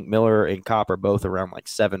 whereas I think Miller and Kopp are both around like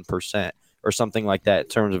 7% or something like that in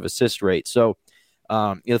terms of assist rate. So,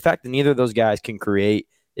 the fact that neither of those guys can create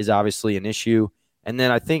is obviously an issue. And then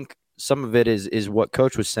I think some of it is what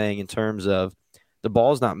Coach was saying in terms of the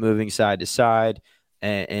ball's not moving side to side.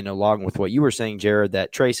 And along with what you were saying, Jared,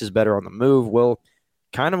 that Trace is better on the move. Well,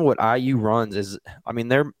 kind of what IU runs is,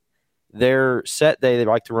 their set they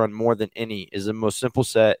like to run more than any is the most simple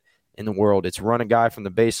set in the world. It's run a guy from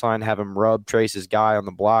the baseline, have him rub Trace's guy on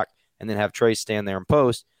the block, and then have Trace stand there and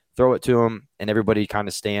post, throw it to him, and everybody kind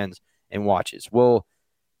of stands and watches. Well,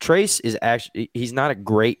 Trace is he's not a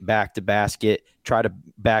great back to basket, try to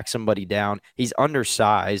back somebody down. He's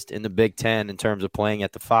undersized in the Big Ten in terms of playing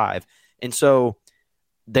at the 5. And so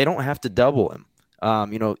they don't have to double him.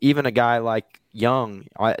 Even a guy like Young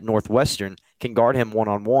at Northwestern can guard him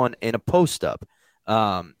one-on-one in a post-up.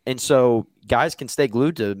 And so guys can stay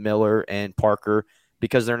glued to Miller and Parker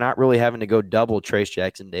because they're not really having to go double Trace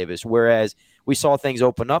Jackson-Davis, whereas we saw things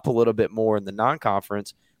open up a little bit more in the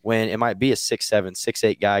non-conference when it might be a 6'7",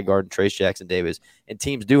 6'8" guy guarding Trace Jackson-Davis, and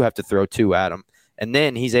teams do have to throw 2 at him. And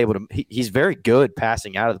then he's very good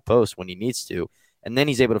passing out of the post when he needs to, and then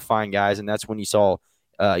he's able to find guys, and that's when you saw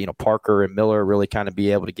Parker and Miller really kind of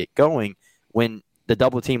be able to get going when the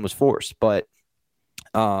double team was forced. But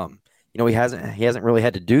he hasn't really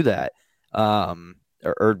had to do that,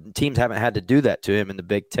 or teams haven't had to do that to him in the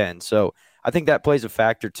Big Ten. So I think that plays a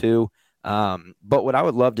factor too. But what I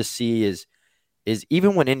would love to see is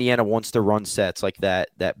even when Indiana wants to run sets like that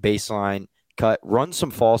baseline cut, run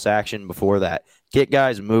some false action before that, get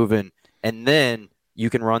guys moving, and then you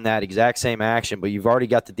can run that exact same action, but you've already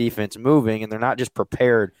got the defense moving, and they're not just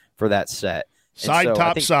prepared for that set.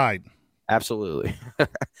 Side. Absolutely.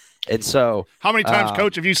 And so how many times,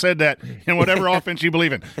 Coach, have you said that in whatever offense you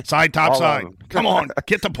believe in? Side, top, side. Come on,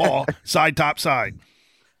 get the ball. Side, top, side.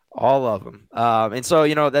 All of them. And so,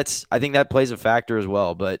 I think that plays a factor as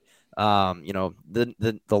well. But,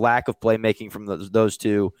 the lack of playmaking from those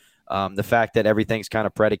two, the fact that everything's kind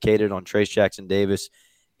of predicated on Trace Jackson-Davis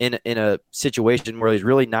in a situation where he's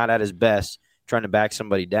really not at his best trying to back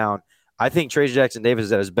somebody down. I think Trace Jackson-Davis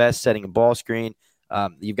is at his best setting a ball screen.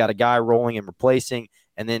 You've got a guy rolling and replacing,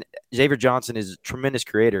 And then Xavier Johnson is a tremendous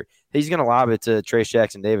creator. He's going to lob it to Trayce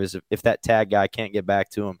Jackson-Davis if that tag guy can't get back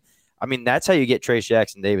to him. I mean, that's how you get Trayce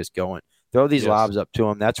Jackson-Davis going. Throw these lobs up to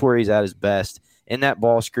him. That's where he's at his best. In that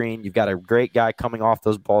ball screen, you've got a great guy coming off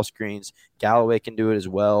those ball screens. Galloway can do it as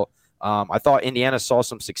well. I thought Indiana saw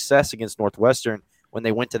some success against Northwestern when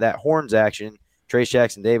they went to that horns action. Trayce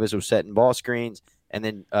Jackson-Davis was setting ball screens, and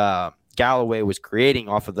then Galloway was creating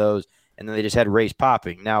off of those, and then they just had Race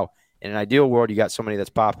popping. Now, in an ideal world, you got somebody that's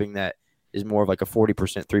popping that is more of like a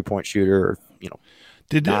 40% three-point shooter, or,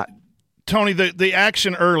 Tony, the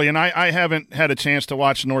action early, and I haven't had a chance to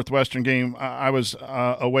watch the Northwestern game. I was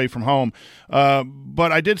away from home.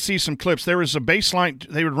 But I did see some clips. There was a baseline.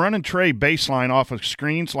 They would run and Trey baseline off of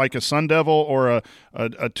screens like a Sun Devil or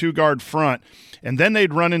a two-guard front, and then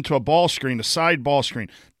they'd run into a ball screen, a side ball screen.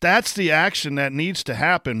 That's the action that needs to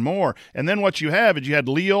happen more. And then what you have is you had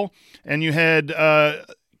Leal and you had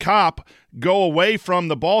Kopp go away from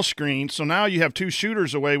the ball screen, so now you have two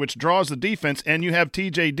shooters away, which draws the defense, and you have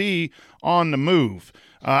TJD on the move.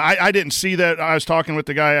 I didn't see that. I was talking with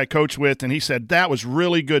the guy I coach with, and he said that was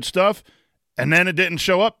really good stuff, and then it didn't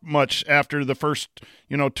show up much after the first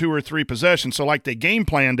 2 or 3 possessions. So like they game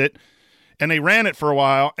planned it, and they ran it for a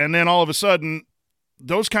while, and then all of a sudden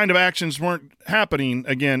those kind of actions weren't happening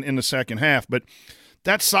again in the second half. But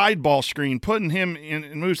that side ball screen, putting him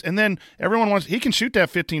in moves, and then everyone he can shoot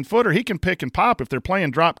that 15-footer. He can pick and pop if they're playing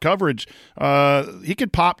drop coverage. He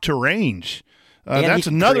could pop to range. That's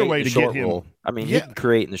another way to get him. Roll. I mean, he can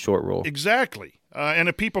create in the short roll. Exactly. And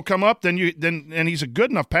if people come up, then he's a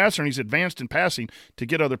good enough passer and he's advanced in passing to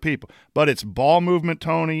get other people. But it's ball movement,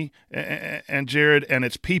 Tony and Jared, and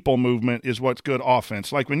it's people movement is what's good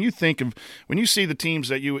offense. Like when you see the teams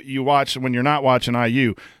that you watch when you're not watching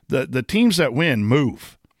IU, the teams that win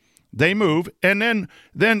move. They move, and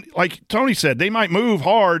then like Tony said, they might move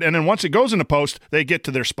hard, and then once it goes in the post, they get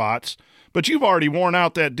to their spots. But you've already worn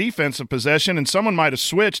out that defensive possession, and someone might have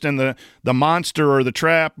switched, and the monster or the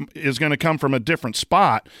trap is going to come from a different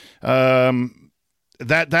spot.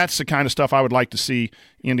 That's the kind of stuff I would like to see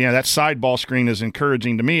Indiana. That side ball screen is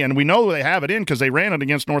encouraging to me, and we know they have it in because they ran it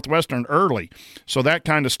against Northwestern early. So that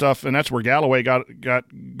kind of stuff, and that's where Galloway got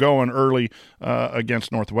going early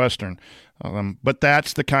against Northwestern. But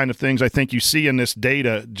that's the kind of things I think you see in this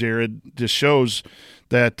data, Jared. Just shows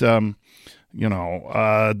that the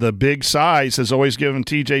big size has always given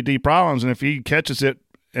TJD problems, and if he catches it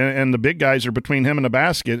and the big guys are between him and the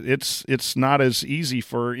basket, it's not as easy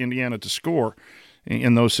for Indiana to score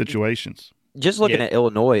in those situations. Just looking at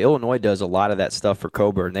Illinois does a lot of that stuff for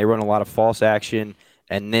Coburn. They run a lot of false action,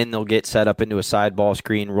 and then they'll get set up into a side ball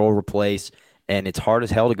screen, roll replace, and it's hard as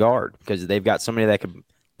hell to guard because they've got somebody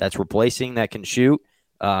that's replacing that can shoot,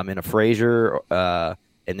 in a Frazier,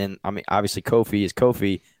 and then obviously Kofi is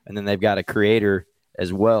Kofi, and then they've got a creator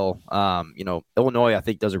as well. Illinois I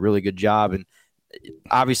think does a really good job, and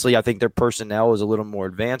obviously I think their personnel is a little more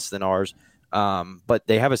advanced than ours, but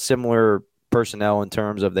they have a similar personnel in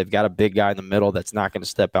terms of they've got a big guy in the middle that's not going to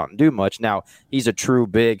step out and do much. Now he's a true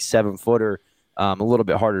big 7-footer, a little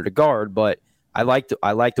bit harder to guard, but I like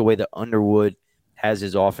the way that Underwood has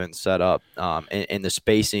his offense set up, and the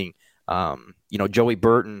spacing. Joey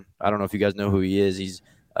Burton, I don't know if you guys know who he is. He's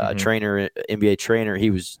a trainer, NBA trainer. He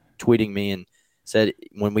was tweeting me and said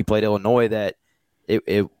when we played Illinois that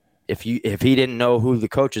if he didn't know who the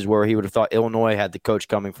coaches were, he would have thought Illinois had the coach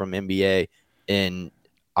coming from NBA and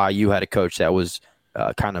IU had a coach that was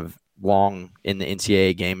kind of long in the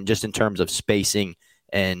NCAA game, just in terms of spacing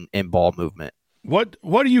and ball movement. What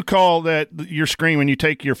do you call that? Your screen when you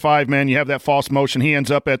take your 5-man, you have that false motion. He ends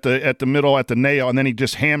up at the middle at the nail, and then he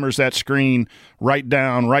just hammers that screen right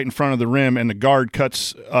down, right in front of the rim, and the guard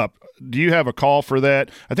cuts up. Do you have a call for that?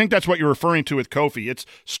 I think that's what you're referring to with Kofi. It's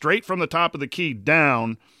straight from the top of the key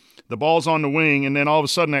down. The ball's on the wing, and then all of a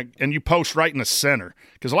sudden, and you post right in the center.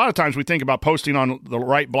 Because a lot of times we think about posting on the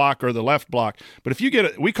right block or the left block. But if you get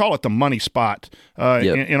it, we call it the money spot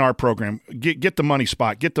in our program. Get the money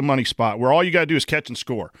spot. Get the money spot where all you got to do is catch and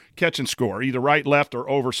score, either right, left, or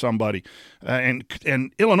over somebody. And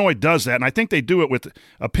Illinois does that, and I think they do it with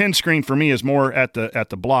a pin screen. For me, is more at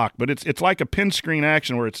the block, but it's like a pin screen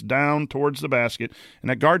action where it's down towards the basket, and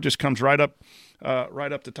that guard just comes right up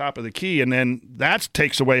the top of the key, and then that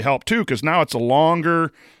takes away help too, because now it's a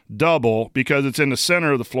longer double because it's in the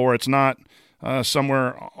center of the floor. It's not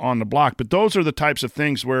somewhere on the block. But those are the types of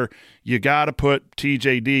things where you got to put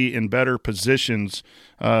TJD in better positions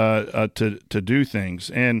to do things.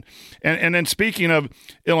 And then speaking of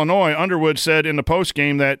Illinois, Underwood said in the post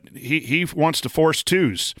game that he wants to force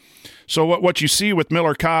twos. So what you see with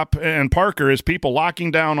Miller Kopp and Parker is people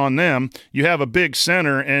locking down on them. You have a big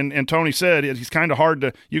center, and Tony said he's kind of hard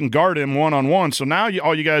to – you can guard him one-on-one. So now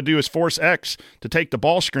all you got to do is force X to take the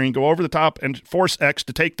ball screen, go over the top, and force X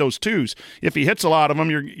to take those twos. If he hits a lot of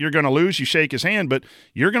them, you're going to lose. You shake his hand, but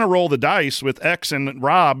you're going to roll the dice with X and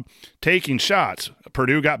Rob taking shots.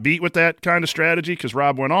 Purdue got beat with that kind of strategy because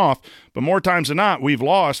Rob went off. But more times than not, we've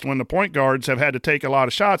lost when the point guards have had to take a lot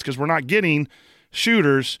of shots because we're not getting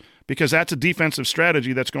shooters, because that's a defensive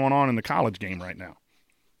strategy that's going on in the college game right now.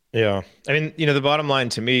 Yeah. I mean, the bottom line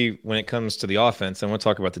to me when it comes to the offense, and we'll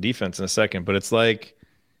talk about the defense in a second, but it's like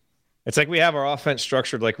we have our offense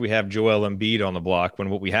structured like we have Joel Embiid on the block when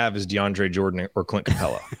what we have is DeAndre Jordan or Clint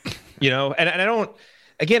Capella. And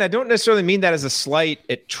I don't necessarily mean that as a slight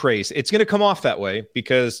at Trace. It's going to come off that way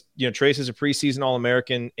because, Trace is a preseason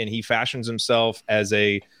All-American and he fashions himself as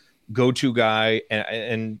a go-to guy,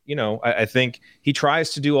 and I think he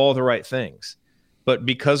tries to do all the right things, but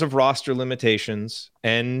because of roster limitations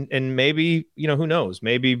and maybe who knows,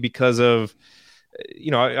 maybe because of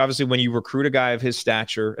obviously when you recruit a guy of his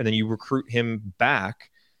stature and then you recruit him back,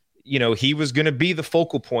 he was going to be the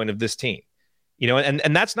focal point of this team,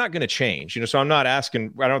 and that's not going to change, so I'm not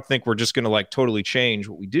asking, I don't think we're just going to like totally change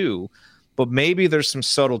what we do, but maybe there's some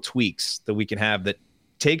subtle tweaks that we can have that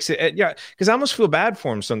takes it, because I almost feel bad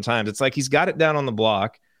for him sometimes. It's like he's got it down on the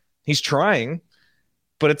block, he's trying,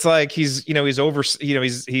 but it's like he's over,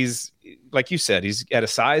 he's like you said, he's at a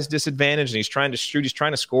size disadvantage and he's trying to shoot, he's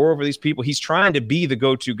trying to score over these people, he's trying to be the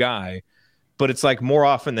go-to guy, but it's like more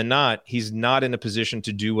often than not, he's not in a position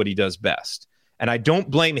to do what he does best. And I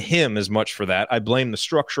don't blame him as much for that. I blame the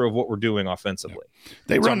structure of what we're doing offensively.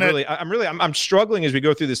 They run that. I'm struggling as we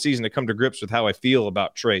go through the season to come to grips with how I feel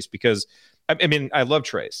about Trace, because I mean, I love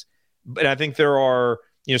Trace, but I think there are,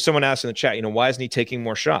 someone asked in the chat, why isn't he taking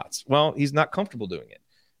more shots? Well, he's not comfortable doing it.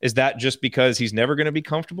 Is that just because he's never going to be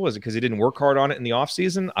comfortable? Is it because he didn't work hard on it in the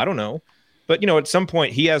offseason? I don't know. But, at some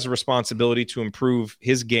point he has a responsibility to improve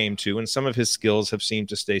his game too. And some of his skills have seemed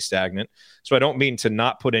to stay stagnant. So I don't mean to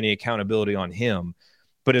not put any accountability on him.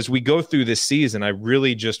 But as we go through this season, I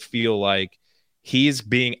really just feel like he's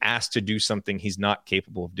being asked to do something he's not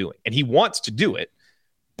capable of doing. And he wants to do it,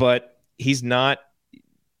 but he's not.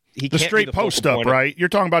 The straight post up, right? You're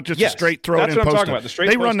talking about just a straight throw it in post up.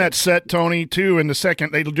 They run that set, Tony, too, in the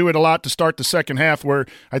second. They do it a lot to start the second half, where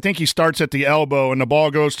I think he starts at the elbow and the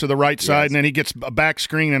ball goes to the right side, and then he gets a back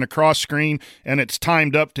screen and a cross screen, and it's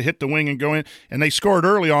timed up to hit the wing and go in. And they scored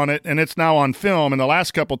early on it, and it's now on film. And the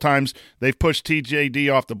last couple times they've pushed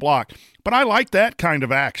TJD off the block. But I like that kind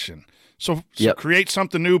of action. So create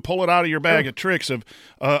something new, pull it out of your bag of tricks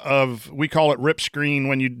of we call it rip screen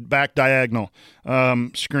when you back diagonal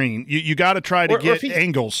screen. You got to try to get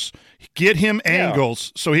angles. Get him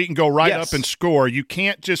angles so he can go right up and score. You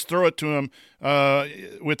can't just throw it to him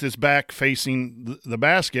with his back facing the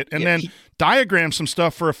basket and then diagram some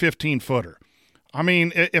stuff for a 15-footer. I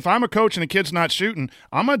mean, if I'm a coach and a kid's not shooting,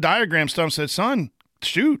 I'm going to diagram stuff and say, son,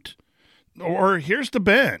 shoot. Or here's the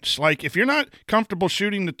bench. Like, if you're not comfortable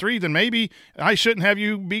shooting the three, then maybe I shouldn't have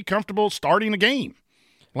you be comfortable starting a game.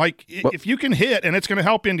 Like, if you can hit and it's going to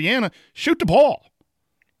help Indiana, shoot the ball.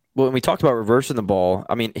 Well, when we talked about reversing the ball,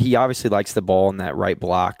 I mean, he obviously likes the ball in that right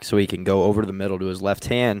block so he can go over to the middle to his left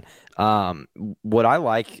hand. What I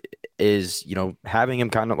like is, having him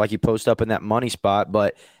kind of like you post up in that money spot,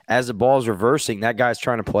 but as the ball's reversing, that guy's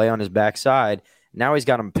trying to play on his backside. Now he's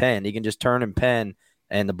got him pinned. He can just turn and pin,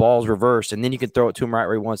 and the ball's reversed, and then you can throw it to him right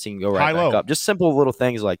where he wants. He can go right back up. Just simple little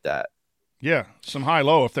things like that. Yeah, some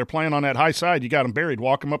high-low. If they're playing on that high side, you got them buried.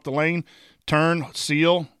 Walk them up the lane, turn,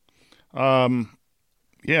 seal. The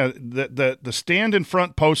stand in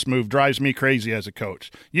front post move drives me crazy as a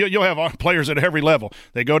coach. You'll have players at every level.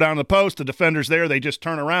 They go down the post, the defender's there, they just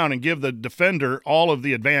turn around and give the defender all of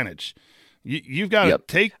the advantage. You've got to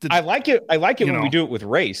take the – I like it when we do it with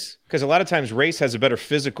Race, because a lot of times Race has a better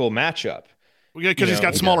physical matchup. Because he's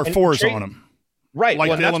got smaller fours on him. Right.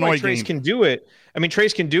 Like the Illinois Trace game. can do it. I mean,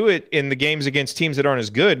 Trace can do it in the games against teams that aren't as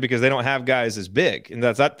good because they don't have guys as big. And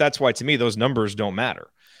that's why, to me, those numbers don't matter.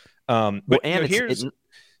 Go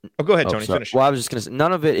ahead, Tony. Finish. Well, I was just going to say,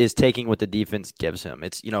 none of it is taking what the defense gives him.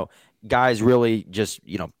 It's, guys really just,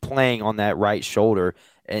 playing on that right shoulder.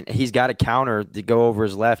 And he's got a counter to go over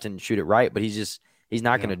his left and shoot it right, but he's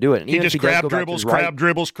not going to do it. And he just crab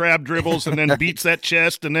dribbles, and then beats that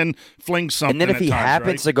chest and then flings something. And then if he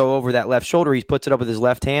happens to go over that left shoulder, he puts it up with his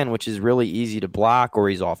left hand, which is really easy to block, or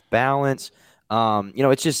he's off balance.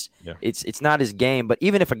 It's just it's not his game. But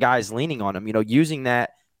even if a guy's leaning on him, using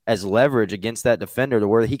that as leverage against that defender to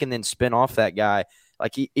where he can then spin off that guy,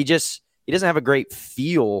 like he doesn't have a great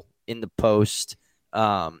feel in the post,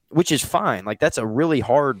 which is fine. Like that's a really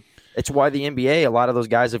hard. It's why the NBA, a lot of those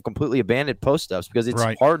guys have completely abandoned post ups because it's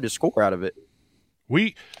hard to score out of it.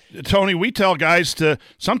 Tony, we tell guys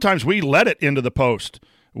sometimes we let it into the post.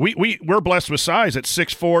 We're blessed with size at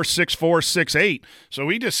 6'4", 6'4", 6'8". So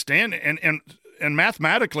we just stand and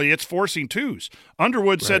mathematically it's forcing twos.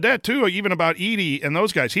 Underwood said that too, even about Edey and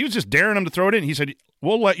those guys. He was just daring them to throw it in. He said,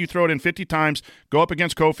 we'll let you throw it in 50 times, go up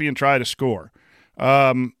against Kofi and try to score.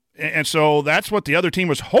 And so that's what the other team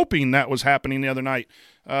was hoping that was happening the other night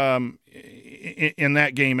in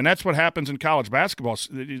that game. And that's what happens in college basketball.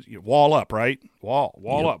 You wall up, right?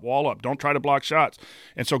 Wall up. Don't try to block shots.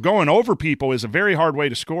 And so going over people is a very hard way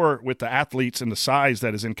to score with the athletes and the size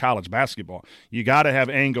that is in college basketball. You got to have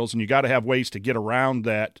angles and you got to have ways to get around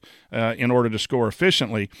that in order to score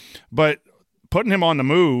efficiently. But putting him on the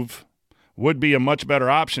move would be a much better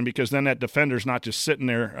option because then that defender's not just sitting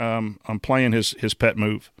there playing his pet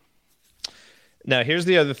move. Now, here's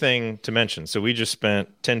the other thing to mention. So we just spent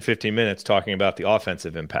 10, 15 minutes talking about the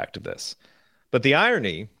offensive impact of this. But the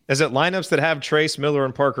irony is that lineups that have Trayce, Miller,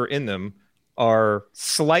 and Parker in them are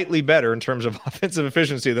slightly better in terms of offensive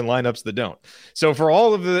efficiency than lineups that don't. So for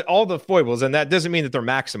all the foibles, and that doesn't mean that they're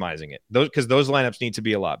maximizing it, because those lineups need to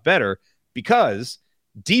be a lot better because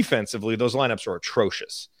defensively, those lineups are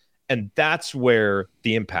atrocious. And that's where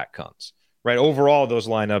the impact comes, right? Overall, those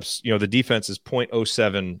lineups, the defense is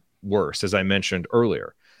 0.07 worse, as I mentioned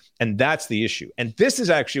earlier. And that's the issue. And this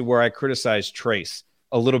is actually where I criticize Trayce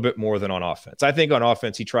a little bit more than on offense. I think on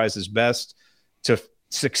offense, he tries his best to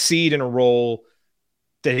succeed in a role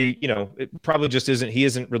that it probably just he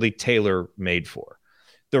isn't really tailor-made for.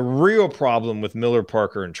 The real problem with Miller,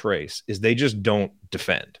 Parker, and Trayce is they just don't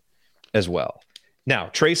defend as well. Now,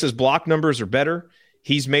 Trace's block numbers are better.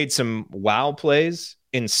 He's made some wow plays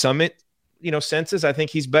in some senses. I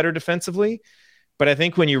think he's better defensively. But I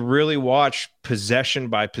think when you really watch possession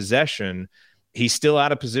by possession, he's still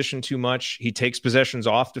out of position too much. He takes possessions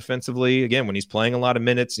off defensively. Again, when he's playing a lot of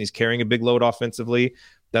minutes and he's carrying a big load offensively,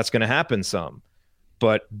 that's going to happen some.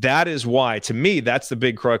 But that is why, to me, that's the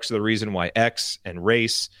big crux of the reason why X and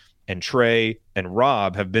Race and Trey and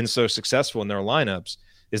Rob have been so successful in their lineups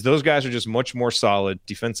is those guys are just much more solid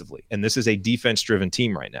defensively. And this is a defense-driven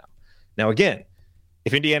team right now. Now, again,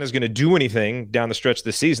 if Indiana's going to do anything down the stretch of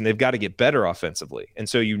the season, they've got to get better offensively. And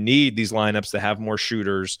so you need these lineups to have more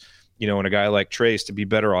shooters, and a guy like Trayce to be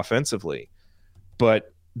better offensively.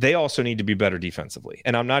 But they also need to be better defensively.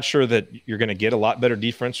 And I'm not sure that you're going to get a lot better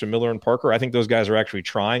defense from Miller and Parker. I think those guys are actually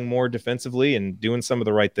trying more defensively and doing some of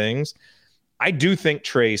the right things. I do think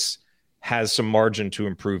Trayce has some margin to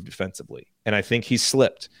improve defensively. And I think he's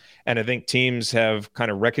slipped. And I think teams have kind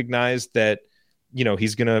of recognized that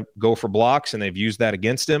he's going to go for blocks, and they've used that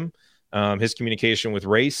against him. His communication with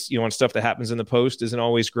Race, on stuff that happens in the post isn't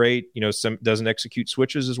always great. Doesn't execute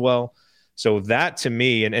switches as well. So that to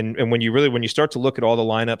me, and when you start to look at all the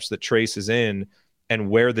lineups that Trayce is in and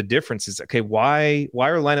where the difference is, okay, why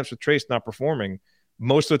are lineups with Trayce not performing?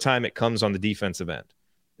 Most of the time it comes on the defensive end,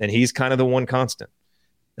 and he's kind of the one constant.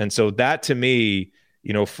 And so that to me,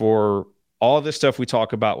 for all of this stuff we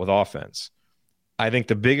talk about with offense, I think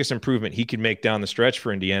the biggest improvement he could make down the stretch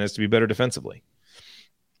for Indiana is to be better defensively.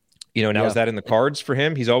 Is that in the cards for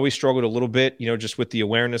him? He's always struggled a little bit, just with the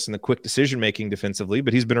awareness and the quick decision-making defensively,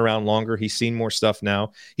 but he's been around longer. He's seen more stuff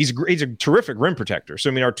now. He's a terrific rim protector. So,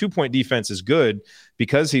 our 2-point defense is good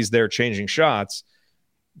because he's there changing shots,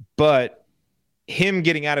 but him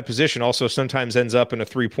getting out of position also sometimes ends up in a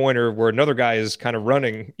three-pointer where another guy is kind of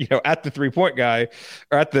running, at the three-point guy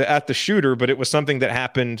or at the shooter, but it was something that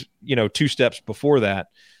happened, 2 steps before that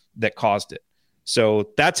caused it. So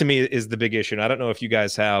that to me is the big issue. And I don't know if you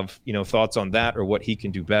guys have, thoughts on that or what he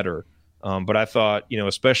can do better. But I thought,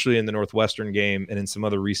 especially in the Northwestern game and in some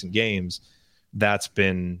other recent games, that's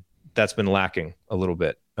been lacking a little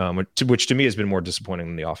bit, which to me has been more disappointing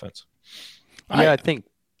than the offense. I think.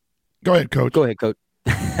 Go ahead, Coach. Go ahead, Coach.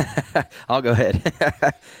 I'll go ahead.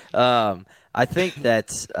 I think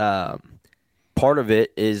that's part of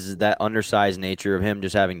it is that undersized nature of him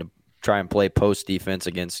just having to try and play post defense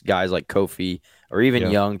against guys like Kofi or even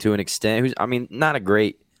Young to an extent, who's, not a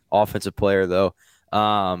great offensive player though.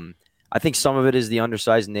 I think some of it is the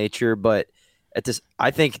undersized nature, but I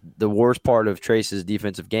think the worst part of Trayce's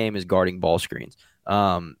defensive game is guarding ball screens.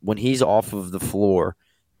 When he's off of the floor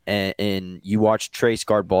and you watch Trayce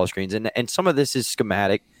guard ball screens, and some of this is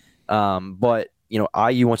schematic, but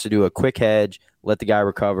IU wants to do a quick hedge, let the guy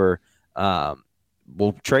recover.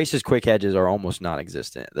 Trace's quick hedges are almost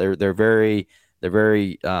non-existent. They're very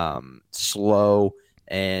slow,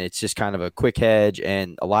 and it's just kind of a quick hedge.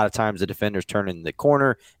 And a lot of times the defender's turning the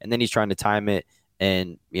corner, and then he's trying to time it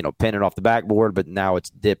and pin it off the backboard. But now it's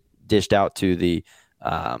dished out to the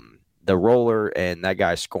roller, and that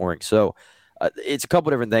guy's scoring. So it's a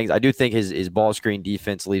couple different things. I do think his ball screen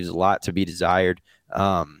defense leaves a lot to be desired.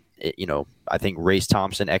 I think Race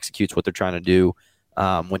Thompson executes what they're trying to do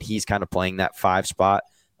when he's kind of playing that 5 spot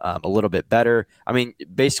a little bit better. I mean,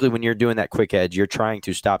 basically when you're doing that quick edge, you're trying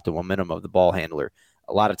to stop the momentum of the ball handler.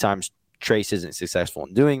 A lot of times Trace isn't successful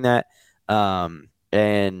in doing that. And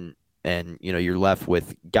you're left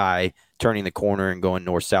with Guy turning the corner and going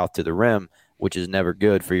north-south to the rim, which is never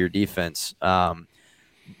good for your defense. But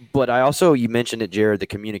you mentioned it, Jared, the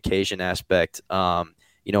communication aspect.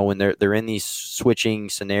 When they're in these switching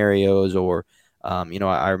scenarios, or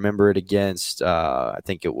I remember it against I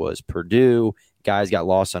think it was Purdue. Guys got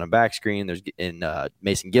lost on a back screen.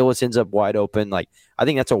 Mason Gillis ends up wide open. Like, I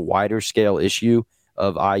think that's a wider scale issue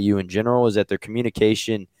of IU in general, is that their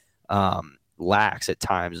communication lacks at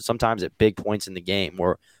times. Sometimes at big points in the game,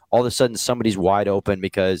 where all of a sudden somebody's wide open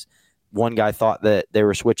because one guy thought that they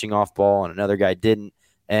were switching off ball and another guy didn't,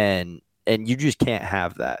 and you just can't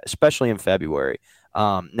have that, especially in February.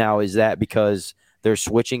 Now, is that because they're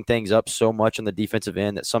switching things up so much on the defensive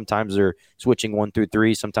end that sometimes they're switching 1 through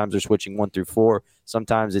 3, sometimes they're switching 1 through 4,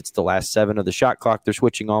 sometimes it's the last 7 of the shot clock they're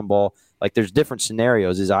switching on ball? Like, there's different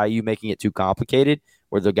scenarios. Is IU making it too complicated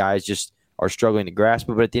where the guys just are struggling to grasp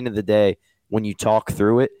it? But at the end of the day, when you talk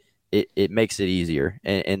through it, it makes it easier.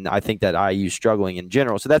 And I think that IU's struggling in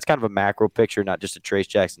general. So that's kind of a macro picture, not just a Trace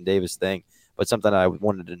Jackson Davis thing, but something I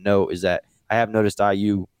wanted to note is that I have noticed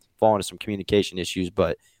IU fall into some communication issues.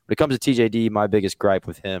 But when it comes to TJD, my biggest gripe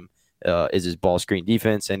with him is his ball screen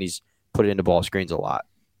defense, and he's put it into ball screens a lot.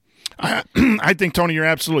 I think, Tony, you're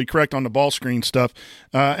absolutely correct on the ball screen stuff.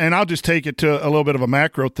 And I'll just take it to a little bit of a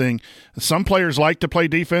macro thing. Some players like to play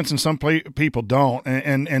defense and some people don't.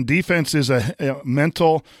 And defense is a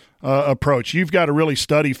mental approach. You've got to really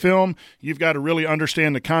study film. You've got to really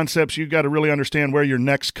understand the concepts. You've got to really understand where your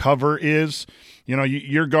next cover is.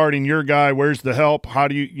 You're guarding your guy. Where's the help? How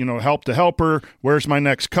do you, help the helper? Where's my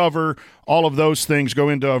next cover? All of those things go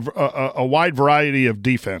into a wide variety of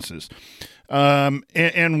defenses.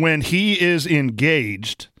 And when he is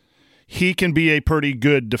engaged, he can be a pretty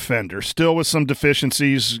good defender, still with some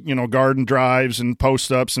deficiencies, guard and drives and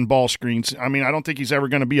post-ups and ball screens. I mean, I don't think he's ever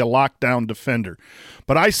going to be a lockdown defender.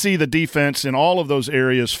 But I see the defense in all of those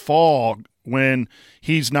areas fall when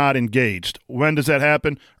he's not engaged. When does that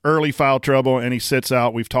happen? Early foul trouble, and he sits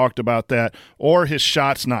out. We've talked about that. Or his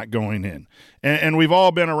shot's not going in. And we've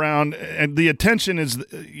all been around, and the attention is,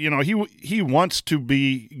 he wants to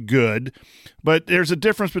be good, but there's a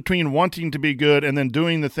difference between wanting to be good and then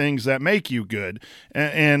doing the things that make you good.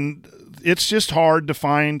 And it's just hard to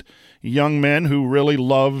find young men who really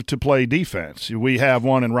love to play defense. We have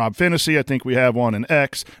one in Rob Finney. I think we have one in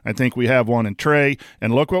X. I think we have one in Trey.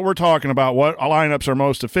 And look what we're talking about. What lineups are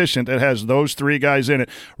most efficient? It has those 3 guys in it.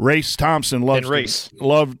 Race Thompson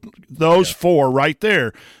loved those 4 right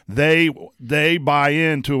there. They buy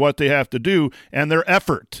into what they have to do, and they're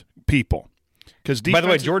effort people. By the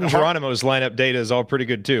way, Jordan Geronimo's lineup data is all pretty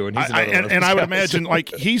good too, and he's I would imagine like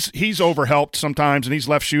he's overhelped sometimes, and he's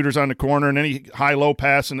left shooters on the corner, and any high-low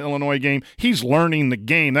pass in the Illinois game, he's learning the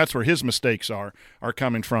game. That's where his mistakes are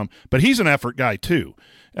coming from. But he's an effort guy too.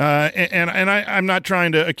 I'm not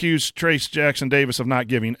trying to accuse Trace Jackson Davis of not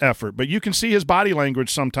giving effort, but you can see his body language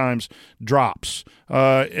sometimes drops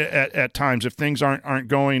at times if things aren't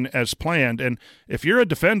going as planned. And if you're a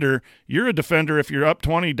defender, if you're up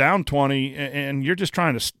 20, down 20, and you're just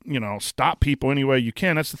trying to stop people any way you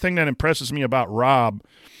can. That's the thing that impresses me about Rob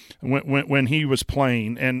when he was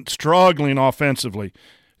playing and struggling offensively.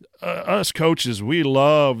 Us coaches, we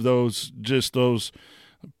love those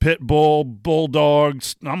pit bull,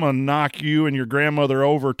 bulldogs, I'm going to knock you and your grandmother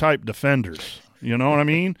over type defenders. You know what I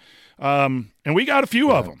mean? And we got a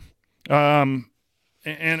few of them.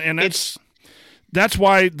 And that's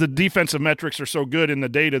why the defensive metrics are so good in the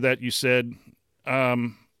data that you said.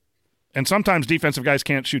 And sometimes defensive guys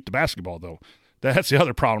can't shoot the basketball, though. That's the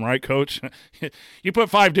other problem, right, Coach? You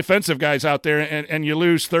put 5 defensive guys out there and you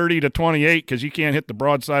lose 30-28 because you can't hit the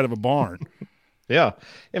broadside of a barn. Yeah.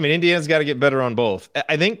 I mean, Indiana's got to get better on both.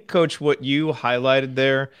 I think, Coach, what you highlighted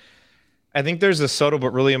there, I think there's a subtle but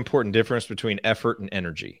really important difference between effort and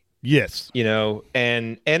energy. Yes.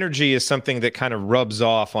 And energy is something that kind of rubs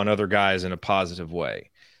off on other guys in a positive way.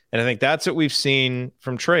 And I think that's what we've seen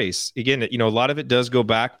from Trace. Again, a lot of it does go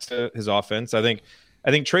back to his offense. I think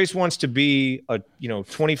I think Trayce wants to be a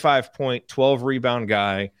 25-point, 12-rebound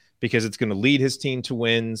guy because it's going to lead his team to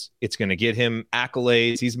wins. It's going to get him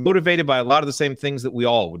accolades. He's motivated by a lot of the same things that we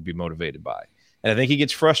all would be motivated by. And I think he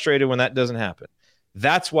gets frustrated when that doesn't happen.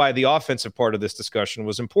 That's why the offensive part of this discussion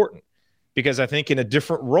was important, because I think in a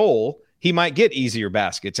different role, he might get easier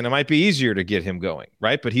baskets and it might be easier to get him going,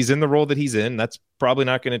 right? But he's in the role that he's in. That's probably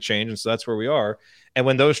not going to change. And so that's where we are. And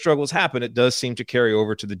when those struggles happen, it does seem to carry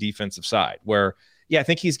over to the defensive side where, I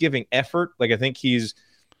think he's giving effort. Like I think he's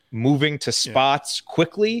moving to spots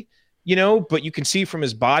quickly, but you can see from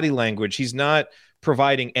his body language, he's not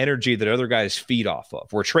providing energy that other guys feed off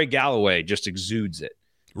of, where Trey Galloway just exudes it.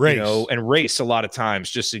 And Race a lot of times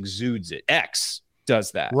just exudes it. X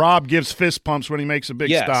does that. Rob gives fist pumps when he makes a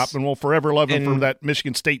big stop, and we'll forever love him for that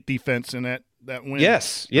Michigan State defense and that win.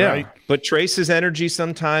 Yes, yeah. Right? But Trace's energy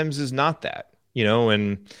sometimes is not that,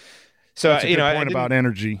 and so that's a good point about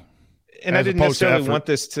energy. And I didn't necessarily want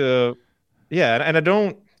this to, and I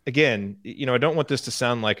don't. Again, I don't want this to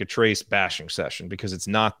sound like a Trayce bashing session because it's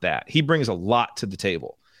not that. He brings a lot to the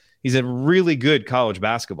table. He's a really good college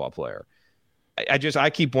basketball player. I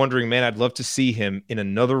keep wondering, man, I'd love to see him in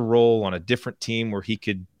another role on a different team where he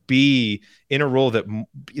could be in a role that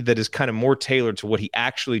is kind of more tailored to what he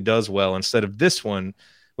actually does well instead of this one,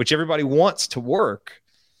 which everybody wants to work.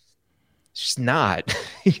 It's just not,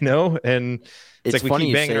 and it's like we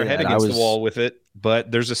keep banging our head against the wall with it, but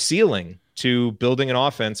there's a ceiling to building an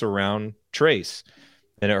offense around Trayce,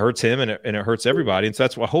 and it hurts him and it hurts everybody. And so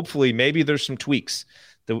that's why hopefully maybe there's some tweaks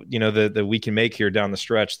that we can make here down the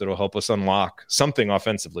stretch that'll help us unlock something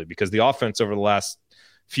offensively, because the offense over the last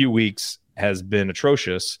few weeks has been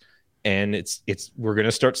atrocious, and we're going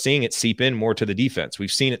to start seeing it seep in more to the defense.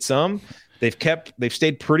 We've seen it some. They've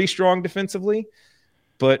stayed pretty strong defensively,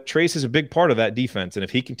 but Trayce is a big part of that defense. And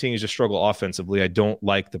if he continues to struggle offensively, I don't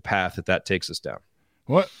like the path that takes us down.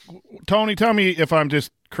 What, Tony, tell me if I'm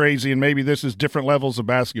just crazy and maybe this is different levels of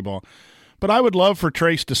basketball, but I would love for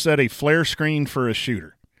Trayce to set a flare screen for a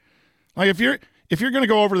shooter. Like if you're going to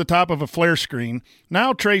go over the top of a flare screen,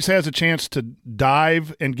 now Trayce has a chance to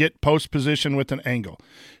dive and get post position with an angle.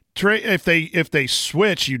 If they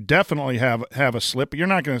switch, you definitely have a slip, but you're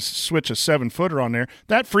not going to switch a 7-footer on there.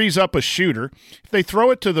 That frees up a shooter. If they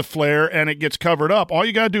throw it to the flare and it gets covered up, all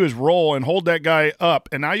you got to do is roll and hold that guy up,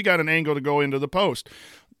 and now you got an angle to go into the post.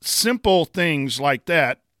 Simple things like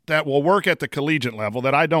that will work at the collegiate level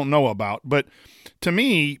that I don't know about. But to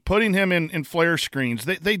me, putting him in flare screens,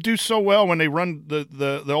 they do so well when they run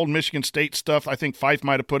the old Michigan State stuff. I think Fife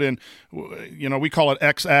might have put in, we call it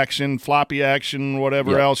X action, floppy action,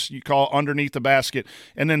 whatever else you call it, underneath the basket,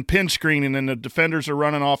 and then pin screening, and the defenders are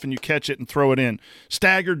running off and you catch it and throw it in.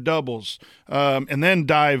 Staggered doubles, and then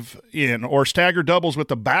dive in, or staggered doubles with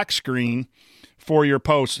the back screen for your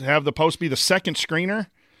post. Have the post be the second screener,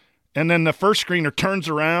 and then the first screener turns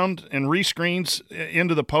around and rescreens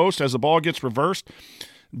into the post as the ball gets reversed.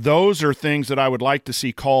 Those are things that I would like to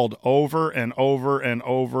see called over and over and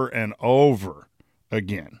over and over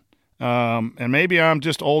again. And maybe I'm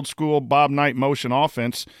just old school Bob Knight motion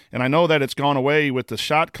offense, and I know that it's gone away with the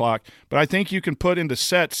shot clock, but I think you can put into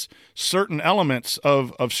sets certain elements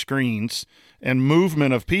of screens and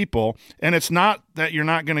movement of people, and it's not that you're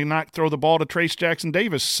not going to not throw the ball to Trayce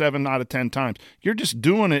Jackson-Davis 7 out of 10 times. You're just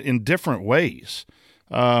doing it in different ways.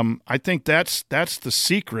 I think that's the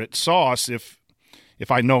secret sauce if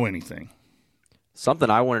I know anything.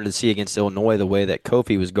 Something I wanted to see against Illinois, the way that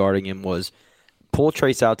Kofi was guarding him, was pull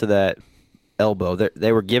Trayce out to that elbow.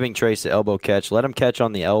 They were giving Trayce the elbow catch, let him catch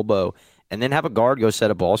on the elbow, and then have a guard go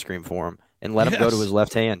set a ball screen for him and let him go to his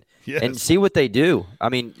left hand. Yes. And see what they do. I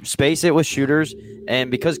mean, space it with shooters,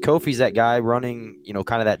 and because Kofi's that guy running,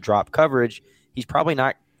 kind of that drop coverage, he's probably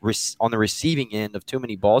not on the receiving end of too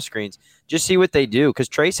many ball screens. Just see what they do, because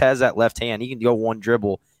Trayce has that left hand. He can go one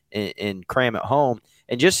dribble and cram it home,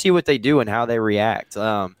 and just see what they do and how they react.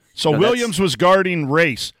 Williams was guarding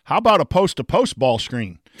Race. How about a post-to-post ball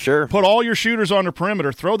screen? Sure. Put all your shooters on the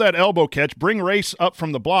perimeter, throw that elbow catch, bring Race up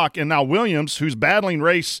from the block, and now Williams, who's battling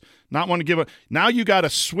Race, not wanting to give now you got to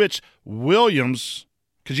switch Williams,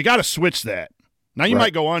 because you got to switch that. Now you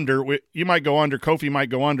might go under. Kofi might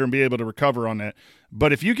go under and be able to recover on that.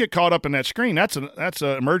 But if you get caught up in that screen, that's an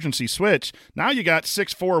emergency switch. Now you got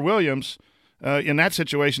 6'4" Williams in that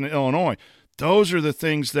situation in Illinois. Those are the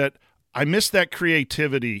things that I miss, that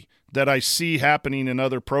creativity that I see happening in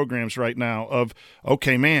other programs right now of,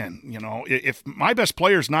 okay, man, if my best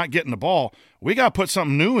player's not getting the ball, we got to put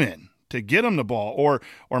something new in to get them the ball, or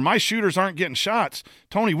my shooters aren't getting shots.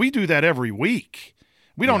 Tony, we do that every week.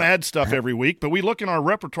 We don't add stuff every week, but we look in our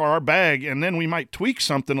repertoire, our bag, and then we might tweak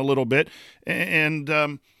something a little bit.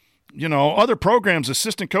 And other programs,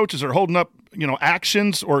 assistant coaches are holding up,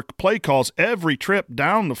 actions or play calls every trip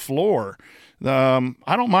down the floor. I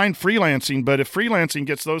don't mind freelancing, but if freelancing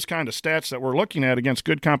gets those kind of stats that we're looking at against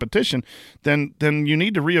good competition, then you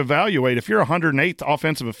need to reevaluate. If you're 108th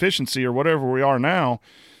offensive efficiency or whatever we are now,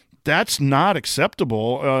 that's not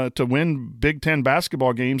acceptable to win Big Ten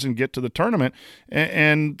basketball games and get to the tournament.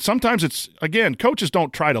 And sometimes it's, again, coaches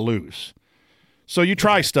don't try to lose. So you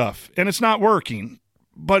try stuff, and it's not working.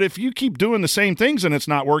 But if you keep doing the same things and it's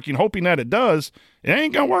not working, hoping that it does, it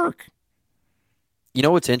ain't going to work. You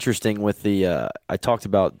know what's interesting with I talked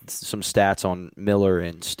about some stats on Miller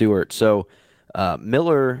and Stewart. So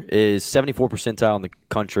Miller is 74th percentile in the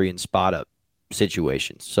country in spot-up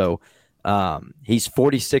situations. So he's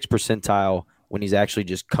 46th percentile when he's actually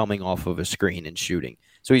just coming off of a screen and shooting.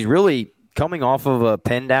 So he's really coming off of a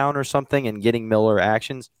pin down or something and getting Miller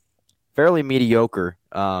actions. Fairly mediocre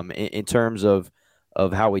in terms of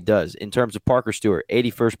how he does. In terms of Parker Stewart,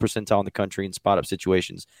 81st percentile in the country in spot-up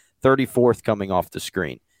situations, 34th coming off the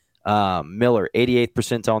screen. Miller, 88th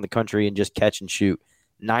percentile in the country in just catch and shoot,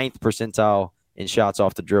 9th percentile in shots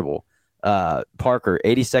off the dribble. Parker,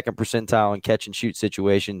 82nd percentile in catch and shoot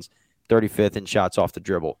situations, 35th in shots off the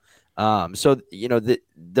dribble.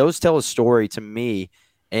 Those tell a story to me,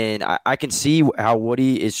 and I can see how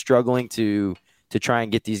Woody is struggling to try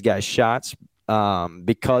and get these guys shots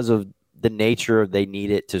because of the nature of they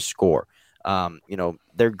need it to score.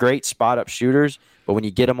 They're great spot-up shooters, but when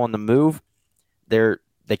you get them on the move,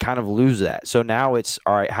 they kind of lose that. So now it's,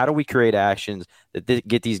 all right, how do we create actions that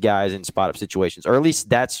get these guys in spot-up situations? Or at least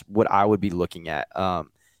that's what I would be looking at,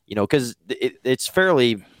 because it's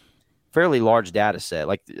fairly large data set.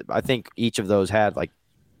 Like, I think each of those had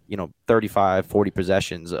 35, 40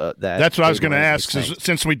 possessions. That's what I was going to ask,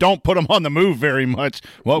 since we don't put them on the move very much.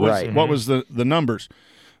 What was the numbers?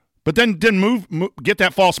 But then move, get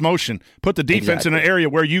that false motion, put the defense in an area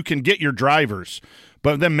where you can get your drivers.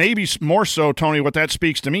 But then maybe more so, Tony, what that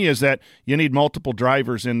speaks to me is that you need multiple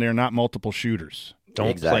drivers in there, not multiple shooters.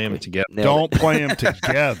 Don't play them together. Don't play them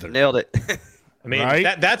together. Nailed it. I mean,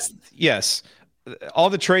 right? that's yes. All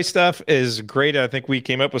the Trey stuff is great. I think we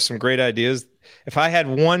came up with some great ideas. If I had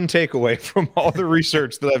one takeaway from all the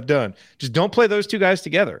research that I've done, just don't play those two guys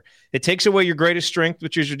together. It takes away your greatest strength,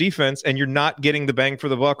 which is your defense, and you're not getting the bang for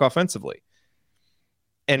the buck offensively.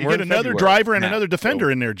 And you get another driver and another defender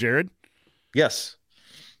in there, Jared. Yes.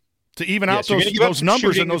 To even out those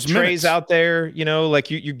numbers and those Trey's minutes out there,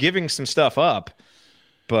 you're giving some stuff up.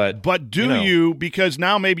 But do you? Because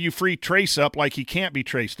now maybe you free Trace up like he can't be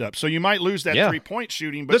traced up. So you might lose that 3-point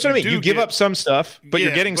shooting. But that's what I mean. You give up some stuff, but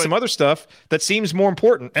you're getting some other stuff that seems more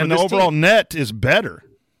important. And the overall net is better.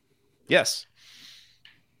 Yes.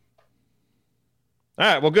 All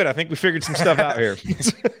right. Well, good. I think we figured some stuff out here.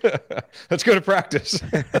 Let's go to practice.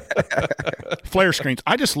 Flare screens.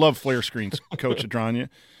 I just love flare screens, Coach Adranya.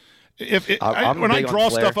 When I draw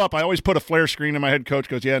stuff up, I always put a flare screen, and my head coach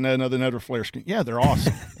goes, "Yeah, another flare screen. Yeah, they're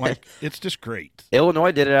awesome. It's just great."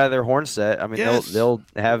 Illinois did it out of their horn set. I mean, they'll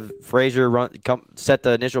have Frazier set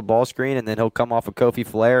the initial ball screen, and then he'll come off a Kofi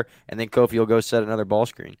flare, and then Kofi will go set another ball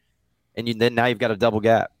screen, and then now you've got a double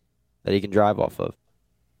gap that he can drive off of.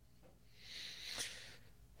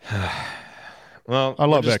 Well, I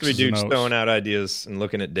love just three dudes throwing out ideas and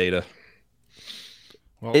looking at data.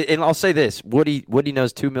 Well, and I'll say this: Woody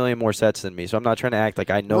knows 2 million more sets than me, so I'm not trying to act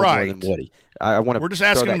like I know more than Woody. I want to. We're just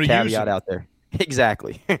asking him to caveat use it out there.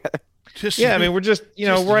 Exactly. I mean, we're just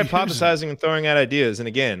we're hypothesizing and throwing out ideas. And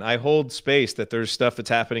again, I hold space that there's stuff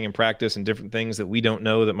that's happening in practice and different things that we don't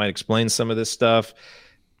know that might explain some of this stuff.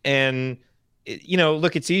 And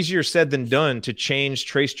look, it's easier said than done to change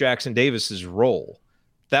Trace Jackson Davis's role.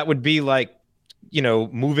 That would be like,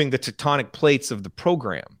 moving the tectonic plates of the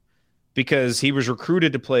program, because he was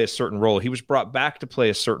recruited to play a certain role. He was brought back to play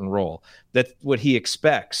a certain role. That's what he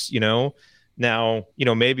expects, Now,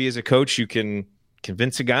 maybe as a coach, you can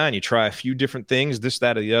convince a guy and you try a few different things, this,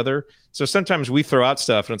 that, or the other. So sometimes we throw out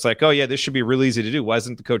stuff and it's like, oh, yeah, this should be real easy to do. Why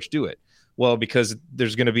doesn't the coach do it? Well, because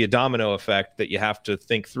there's going to be a domino effect that you have to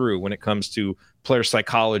think through when it comes to player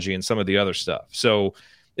psychology and some of the other stuff. So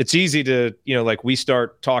it's easy to, we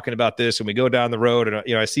start talking about this and we go down the road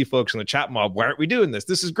and, I see folks in the chat mob, why aren't we doing this?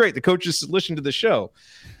 This is great. The coaches listen to the show.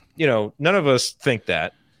 None of us think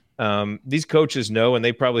that. These coaches know, and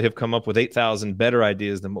they probably have come up with 8,000 better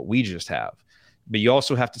ideas than what we just have. But you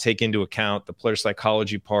also have to take into account the player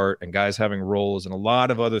psychology part and guys having roles and a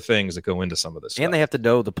lot of other things that go into some of this stuff. And they have to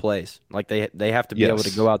know the plays. Like they have to be able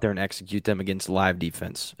to go out there and execute them against live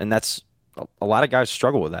defense. And that's a lot of guys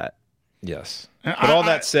struggle with that. Yes. But all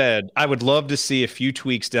that said, I would love to see a few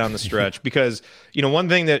tweaks down the stretch because, one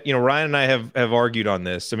thing that, Ryan and I have argued on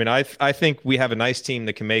this. I mean, I think we have a nice team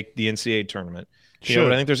that can make the NCAA tournament.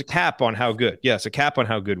 But I think there's a cap on how good. Yes, a cap on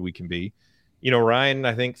how good we can be. Ryan,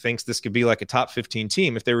 I think, thinks this could be like a top 15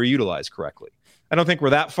 team if they were utilized correctly. I don't think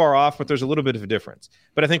we're that far off, but there's a little bit of a difference.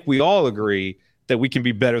 But I think we all agree that we can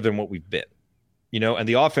be better than what we've been. And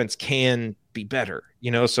the offense can be better,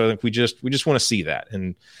 so I think we just want to see that.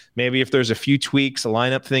 And maybe if there's a few tweaks, a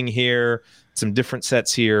lineup thing here, some different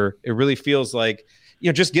sets here, it really feels like,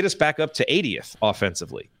 just get us back up to 80th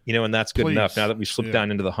offensively, and that's good enough now that we've slipped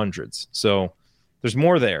down into the hundreds. So there's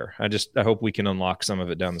more there. I hope we can unlock some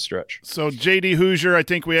of it down the stretch. So JD Hoosier, I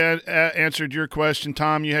think we answered your question.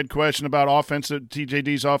 Tom, you had a question about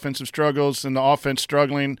TJD's offensive struggles and the offense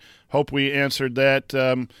struggling. Hope we answered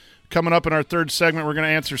that. Coming up in our third segment, we're going to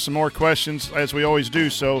answer some more questions as we always do.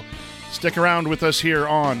 So stick around with us here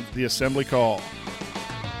on the Assembly Call.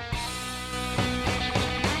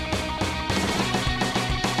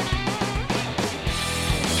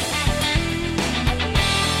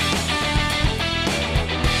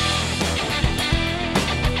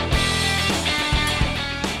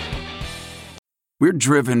 We're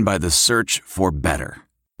driven by the search for better.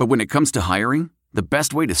 But when it comes to hiring, the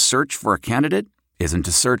best way to search for a candidate isn't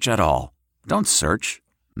to search at all. Don't search.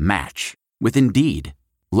 Match with Indeed.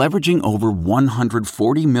 Leveraging over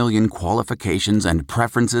 140 million qualifications and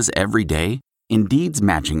preferences every day, Indeed's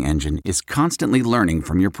matching engine is constantly learning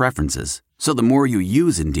from your preferences. So the more you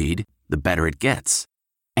use Indeed, the better it gets.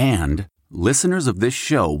 And listeners of this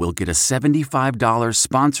show will get a $75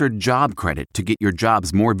 sponsored job credit to get your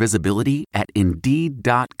jobs more visibility at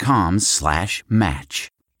Indeed.com/match.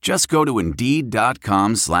 Just go to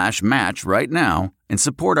Indeed.com/match right now and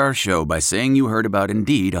support our show by saying you heard about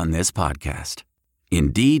Indeed on this podcast.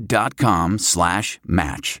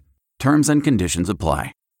 Indeed.com/match. Terms and conditions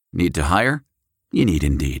apply. Need to hire? You need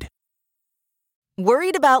Indeed.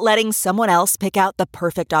 Worried about letting someone else pick out the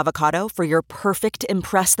perfect avocado for your perfect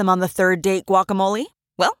impress them on the third date guacamole?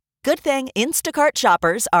 Well, good thing Instacart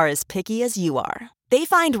shoppers are as picky as you are. They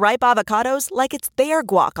find ripe avocados like it's their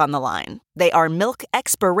guac on the line. They are milk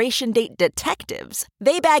expiration date detectives.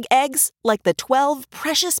 They bag eggs like the 12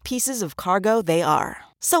 precious pieces of cargo they are.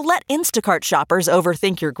 So let Instacart shoppers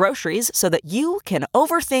overthink your groceries so that you can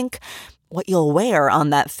overthink what you'll wear on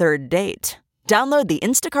that third date. Download the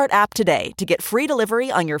Instacart app today to get free delivery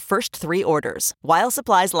on your first 3 orders, while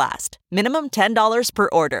supplies last. Minimum $10 per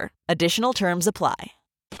order. Additional terms apply.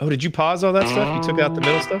 Oh, did you pause all that stuff? You took out the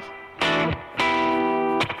middle stuff?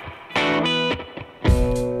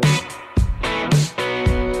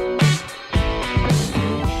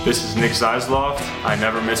 This is Nick Zeisloft. I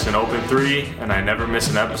never miss an open 3, and I never miss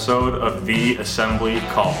an episode of The Assembly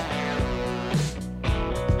Call.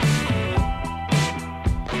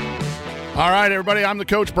 All right, everybody, I'm the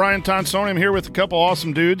coach, Brian Tonsoni. I'm here with a couple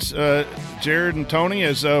awesome dudes, Jared and Tony,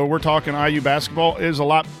 as we're talking IU basketball. It is a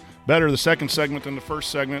lot better, the second segment, than the first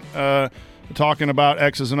segment, talking about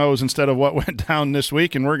X's and O's instead of what went down this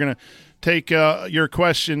week. And we're going to take your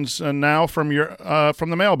questions now from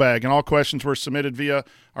the mailbag. And all questions were submitted via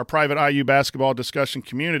our private IU basketball discussion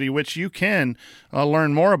community, which you can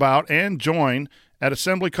learn more about and join at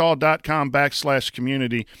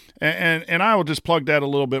assemblycall.com/community. And I will just plug that a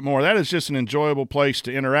little bit more. That is just an enjoyable place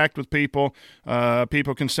to interact with people.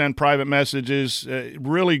 People can send private messages.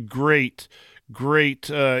 Really great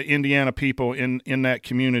Indiana people in that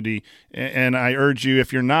community. And I urge you,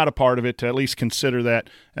 if you're not a part of it, to at least consider that.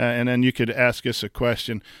 And then you could ask us a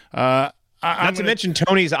question. Not to mention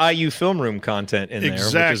Tony's IU film room content in there,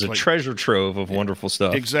 which is a treasure trove of wonderful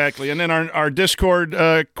stuff. Exactly. And then our Discord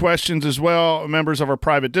questions as well. Members of our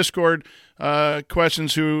private Discord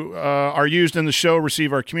questions who are used in the show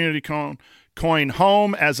receive our community coin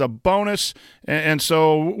home as a bonus. And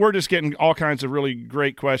so we're just getting all kinds of really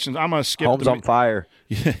great questions. I'm going to skip Home's on fire.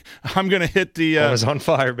 Yeah, I'm going to hit the Home's on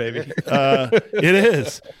fire, baby. It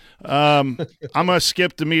is. I'm going to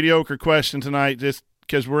skip the mediocre question tonight just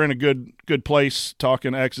because we're in a good place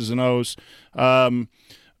talking X's and O's. But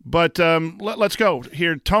let's go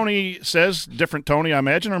here. Tony says, different Tony, I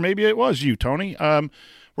imagine, or maybe it was you, Tony.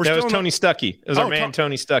 That was Tony Stuckey. It was our man,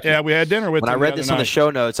 Tony Stuckey. Yeah, we had dinner with him. When I read this on the show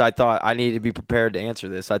notes, I thought I needed to be prepared to answer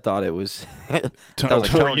this. I thought it was,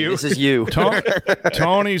 Tony, this is you.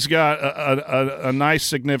 Tony's got a nice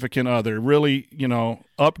significant other. Really,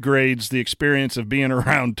 upgrades the experience of being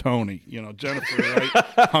around Tony. Jennifer, right?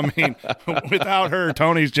 I mean, without her,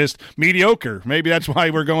 Tony's just mediocre. Maybe that's why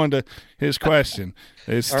we're going to his question.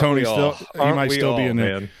 Is Tony still? He might still be in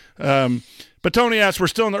there. But Tony asks, we're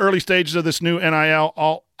still in the early stages of this new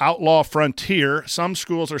NIL outlaw frontier. Some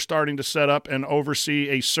schools are starting to set up and oversee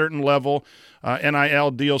a certain level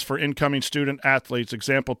NIL deals for incoming student athletes.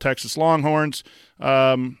 Example, Texas Longhorns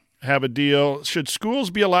have a deal. Should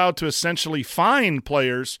schools be allowed to essentially fine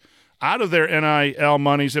players out of their NIL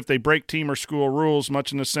monies if they break team or school rules,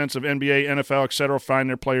 much in the sense of NBA, NFL, et cetera, fine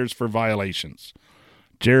their players for violations?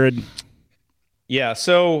 Jared? Yeah,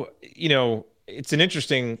 so, it's an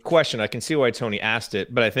interesting question. I can see why Tony asked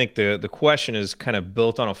it, but I think the question is kind of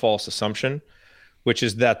built on a false assumption, which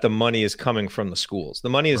is that the money is coming from the schools. The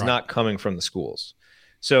money is not coming from the schools.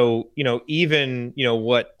 So, even,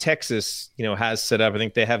 what Texas, has set up, I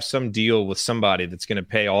think they have some deal with somebody that's going to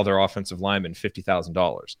pay all their offensive linemen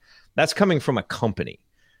 $50,000. That's coming from a company.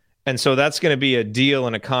 And so that's going to be a deal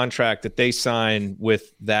and a contract that they sign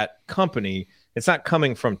with that company. It's not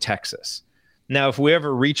coming from Texas. Now, if we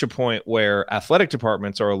ever reach a point where athletic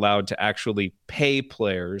departments are allowed to actually pay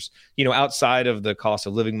players, outside of the cost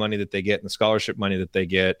of living money that they get and the scholarship money that they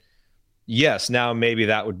get, yes, now maybe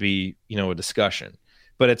that would be, a discussion.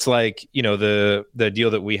 But it's like, the deal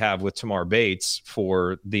that we have with Tamar Bates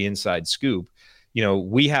for the Inside Scoop,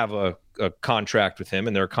 we have a contract with him,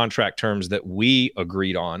 and there are contract terms that we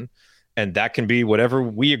agreed on, and that can be whatever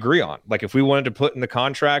we agree on. Like if we wanted to put in the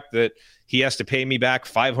contract that he has to pay me back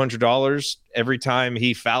 $500 every time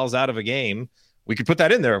he fouls out of a game, we could put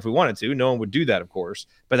that in there if we wanted to. No one would do that, of course,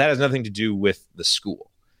 but that has nothing to do with the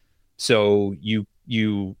school. So you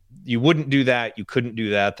wouldn't do that. You couldn't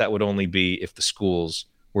do that. That would only be if the schools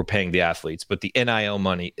were paying the athletes, but the NIL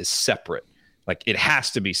money is separate. Like it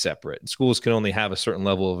has to be separate. Schools can only have a certain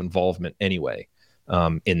level of involvement anyway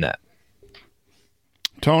in that.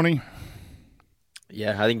 Tony?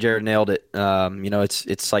 Yeah, I think Jared nailed it.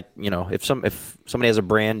 It's like, if somebody has a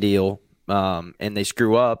brand deal and they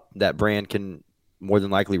screw up, that brand can more than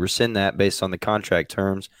likely rescind that based on the contract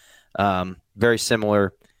terms. Very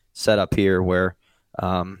similar setup here where,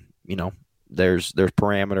 there's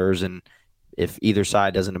parameters, and if either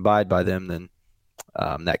side doesn't abide by them, then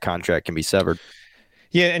that contract can be severed.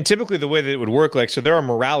 Yeah, and typically the way that it would work, so there are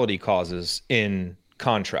morality causes in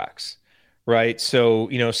contracts. Right. So,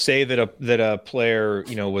 say that a player,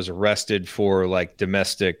 was arrested for like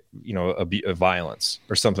domestic, violence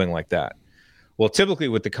or something like that. Well, typically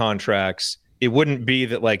with the contracts, it wouldn't be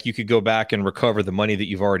that like you could go back and recover the money that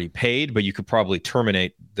you've already paid, but you could probably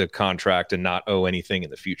terminate the contract and not owe anything in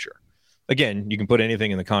the future. Again, you can put anything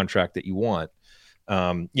in the contract that you want,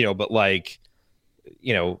 but like,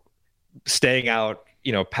 staying out,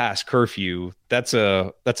 past curfew, that's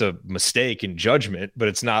a mistake in judgment, but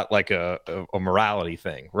it's not like a morality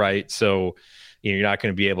thing, right? So you're not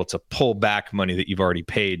going to be able to pull back money that you've already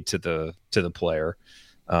paid to the player.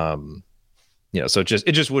 So it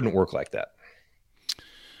just wouldn't work like that.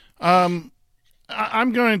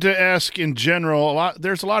 I'm going to ask in general.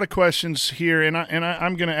 There's a lot of questions here, and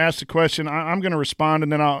I'm going to ask the question. I'm going to respond,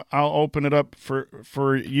 and then I'll open it up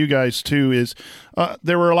for you guys too.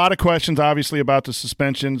 There were a lot of questions, obviously, about the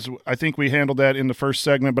suspensions. I think we handled that in the first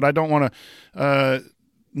segment, but I don't want to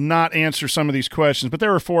not answer some of these questions. But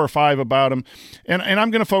there were 4 or 5 about them, and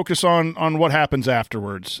I'm going to focus on what happens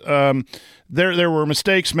afterwards. There were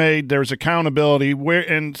mistakes made. There's accountability.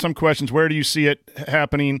 And some questions. Where do you see it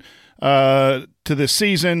happening? To this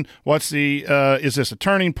season, what's is this a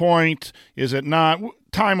turning point? Is it not?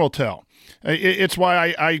 Time will tell. It's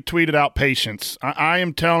why I tweeted out patience. I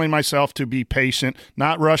am telling myself to be patient,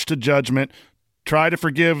 not rush to judgment. Try to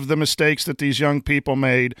forgive the mistakes that these young people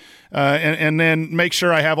made, and then make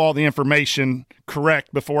sure I have all the information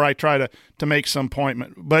correct before I try to make some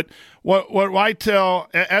point. But what I tell,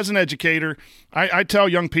 as an educator, I tell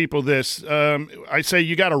young people this. I say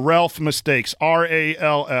you got to RALF mistakes,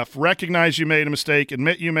 RALF. Recognize you made a mistake,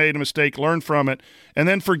 admit you made a mistake, learn from it, and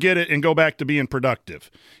then forget it and go back to being productive.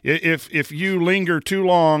 If you linger too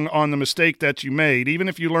long on the mistake that you made, even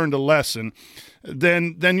if you learned a lesson,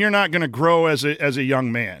 then you're not going to grow as a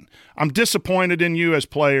young man. I'm disappointed in you as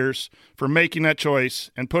players for making that choice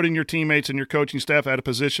and putting your teammates and your coaching staff at a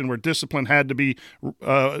position where discipline had to be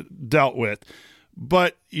dealt with.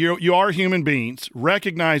 But you are human beings.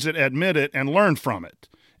 Recognize it, admit it, and learn from it.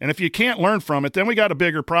 And if you can't learn from it, then we got a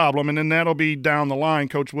bigger problem, and then that'll be down the line.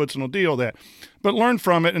 Coach Woodson will deal with that. But learn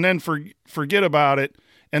from it and then forget about it,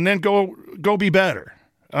 and then go be better.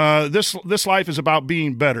 This life is about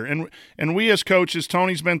being better, and we as coaches,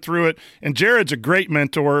 Tony's been through it, and Jared's a great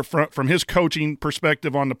mentor from his coaching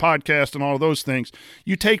perspective on the podcast and all of those things.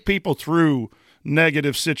 You take people through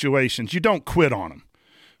negative situations. You don't quit on them.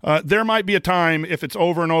 There might be a time if it's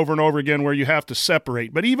over and over and over again where you have to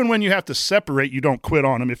separate. But even when you have to separate, you don't quit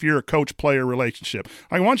on them if you're a coach-player relationship.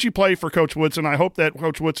 Like once you play for Coach Woodson, I hope that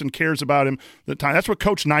Coach Woodson cares about him the time. That's what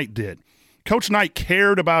Coach Knight did. Coach Knight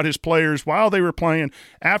cared about his players while they were playing,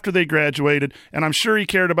 after they graduated, and I'm sure he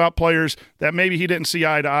cared about players that maybe he didn't see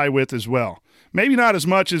eye to eye with as well. Maybe not as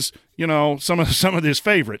much as, some of his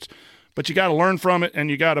favorites, but you got to learn from it and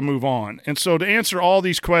you got to move on. And so to answer all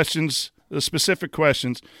these questions, the specific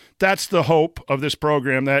questions, that's the hope of this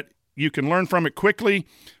program, that you can learn from it quickly,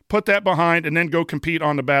 put that behind, and then go compete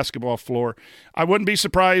on the basketball floor. I wouldn't be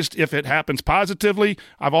surprised if it happens positively.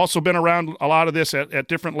 I've also been around a lot of this at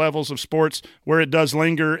different levels of sports where it does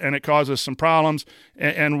linger and it causes some problems,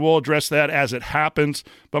 and we'll address that as it happens.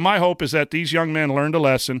 But my hope is that these young men learned a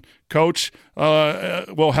lesson. Coach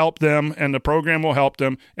will help them, and the program will help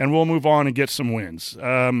them, and we'll move on and get some wins.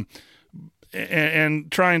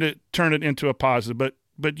 And trying to turn it into a positive.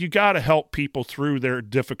 But you got to help people through their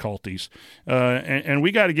difficulties. And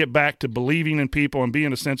we got to get back to believing in people and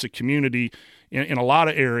being a sense of community in a lot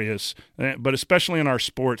of areas, but especially in our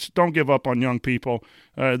sports. Don't give up on young people.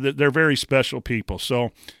 They're very special people.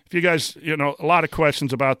 So if you guys, a lot of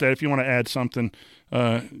questions about that. If you want to add something,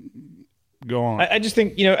 go on. I just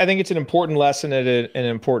think, I think it's an important lesson at an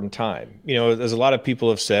important time. As a lot of people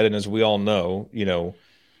have said, and as we all know,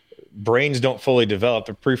 brains don't fully develop.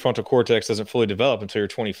 The prefrontal cortex doesn't fully develop until you're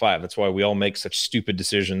 25. That's why we all make such stupid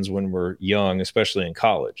decisions when we're young, especially in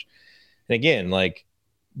college. And again, like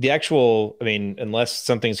unless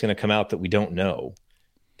something's going to come out that we don't know,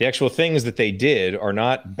 the actual things that they did are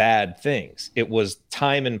not bad things. It was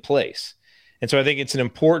time and place. And so I think it's an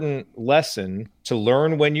important lesson to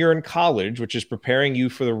learn when you're in college, which is preparing you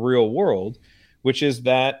for the real world, which is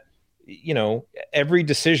that every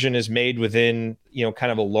decision is made within,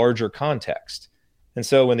 kind of a larger context. And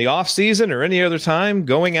so in the off season or any other time,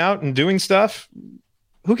 going out and doing stuff,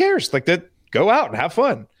 who cares? Like that, go out and have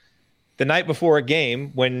fun. The night before a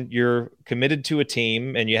game, when you're committed to a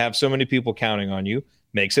team and you have so many people counting on you,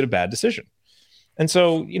 makes it a bad decision. And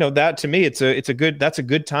so, that to me, that's a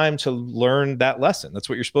good time to learn that lesson. That's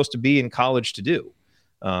what you're supposed to be in college to do.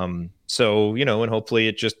 So, and hopefully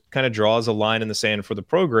it just kind of draws a line in the sand for the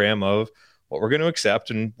program of what we're going to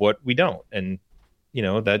accept and what we don't. And,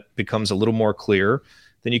 that becomes a little more clear,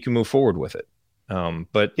 then you can move forward with it.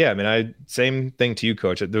 But yeah, same thing to you,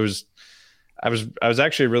 Coach. I was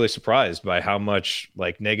actually really surprised by how much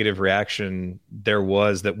like negative reaction there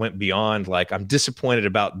was that went beyond like, I'm disappointed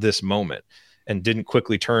about this moment, and didn't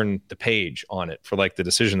quickly turn the page on it for like the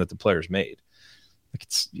decision that the players made. Like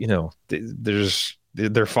it's,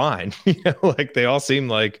 they're fine. Like they all seem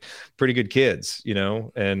like pretty good kids,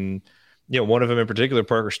 and, one of them in particular,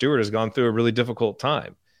 Parker Stewart, has gone through a really difficult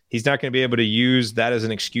time. He's not going to be able to use that as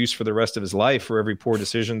an excuse for the rest of his life for every poor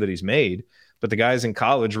decision that he's made. But the guy's in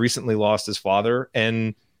college recently lost his father,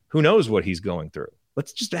 and who knows what he's going through.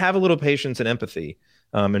 Let's just have a little patience and empathy,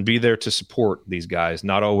 and be there to support these guys,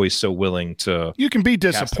 not always so willing to. You can be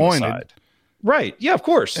disappointed. Right. Yeah, of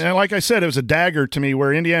course. And like I said, it was a dagger to me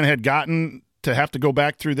where Indiana had gotten to have to go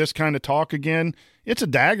back through this kind of talk again. It's a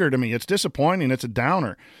dagger to me. It's disappointing. It's a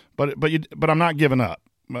downer. But I'm not giving up.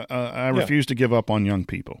 I refuse to give up on young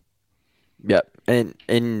people. Yep.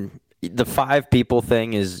 And the 5 people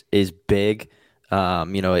thing is big.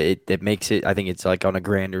 It makes it, I think it's like on a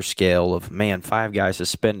grander scale of, 5 guys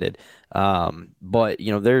suspended. But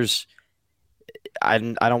there's, I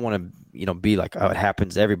don't want to, be like, oh, it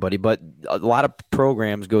happens to everybody, but a lot of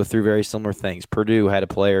programs go through very similar things. Purdue had a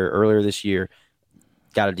player earlier this year,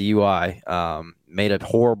 got a DUI, made a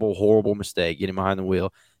horrible mistake, getting behind the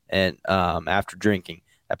wheel, and after drinking.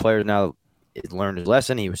 That player now learned his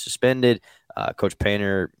lesson. He was suspended. Coach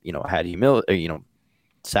Painter, had humility,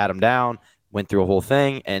 sat him down, went through a whole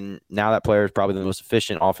thing, and now that player is probably the most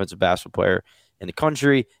efficient offensive basketball player in the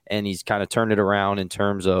country, and he's kind of turned it around in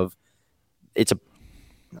terms of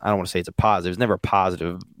I don't want to say it's a positive. It's never a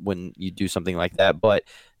positive when you do something like that, but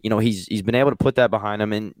he's been able to put that behind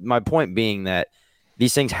him. And my point being that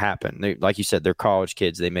these things happen. Like you said, they're college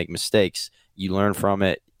kids. They make mistakes. You learn from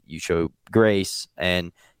it. You show grace.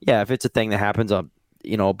 And yeah, if it's a thing that happens a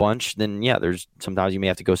bunch, then yeah, there's sometimes you may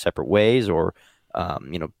have to go separate ways, or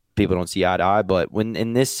people don't see eye to eye. But when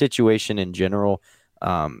in this situation in general,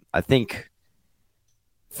 I think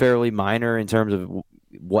fairly minor in terms of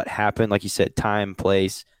what happened. Like you said, time,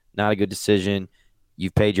 place, not a good decision.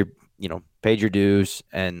 You've paid your dues,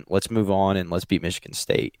 and let's move on and let's beat Michigan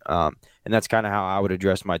State. And that's kind of how I would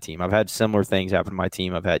address my team. I've had similar things happen to my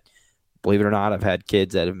team. Believe it or not, I've had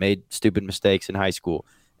kids that have made stupid mistakes in high school,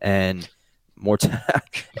 and more time.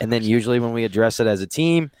 And then usually when we address it as a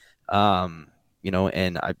team,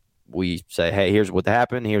 and we say, hey, here's what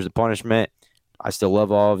happened. Here's the punishment. I still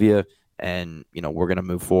love all of you. And, we're going to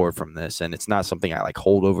move forward from this. And it's not something I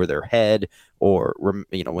hold over their head or, when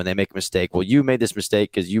they make a mistake, well, you made this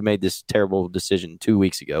mistake because you made this terrible decision 2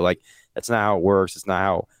 weeks ago. That's not how it works. It's not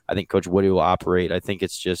how I think Coach Woody will operate. I think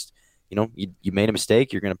it's just, you made a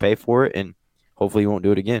mistake. You're going to pay for it. And hopefully you won't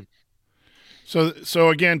do it again. So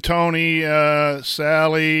again, Tony,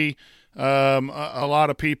 Sally, a lot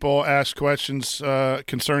of people ask questions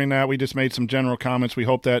concerning that. We just made some general comments. We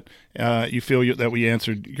hope that you feel that we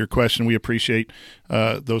answered your question. We appreciate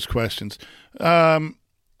those questions.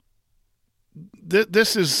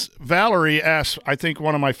 This is Valerie asked, I think,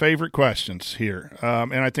 one of my favorite questions here,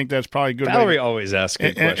 and I think that's probably good. Valerie always asks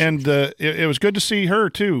good questions, and it was good to see her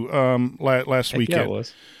too last weekend. Yeah, it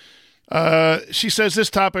was. She says this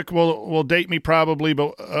topic will date me probably,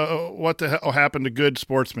 but what the hell happened to good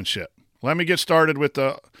sportsmanship? Let me get started with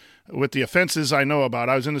the offenses I know about.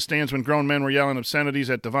 I was in the stands when grown men were yelling obscenities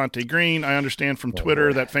at Devontae Green. I understand from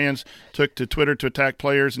Twitter that fans took to Twitter to attack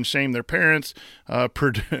players and shame their parents.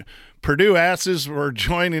 Purdue asses were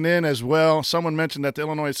joining in as well. Someone mentioned that the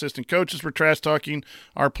Illinois assistant coaches were trash-talking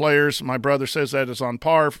our players. My brother says that is on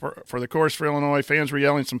par for the course for Illinois. Fans were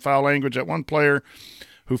yelling some foul language at one player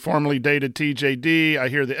who formerly dated TJD. I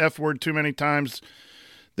hear the F word too many times.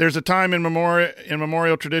 There's a time in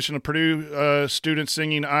memorial tradition of Purdue students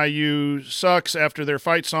singing IU sucks after their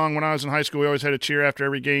fight song. When I was in high school, we always had a cheer after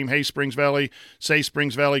every game. Hey, Springs Valley. Say,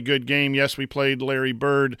 Springs Valley, good game. Yes, we played Larry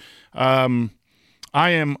Bird. I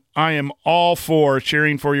am all for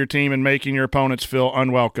cheering for your team and making your opponents feel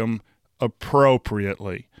unwelcome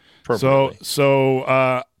appropriately.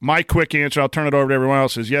 So my quick answer, I'll turn it over to everyone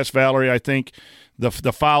else, is yes, Valerie, I think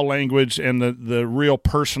the foul language and the real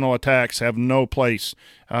personal attacks have no place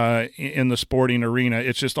in the sporting arena.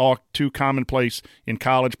 It's just all too commonplace in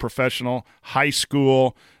college, professional, high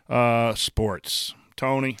school sports.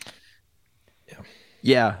 Tony?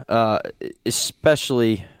 Yeah,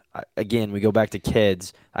 especially, again, we go back to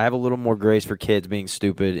kids. I have a little more grace for kids being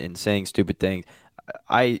stupid and saying stupid things.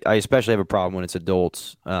 I especially have a problem when it's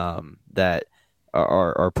adults that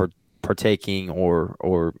are partaking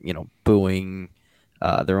or booing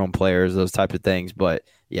their own players, those types of things. But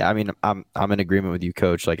yeah, I mean, I'm in agreement with you,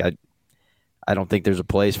 Coach. I don't think there's a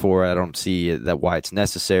place for it. I don't see that why it's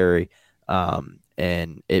necessary,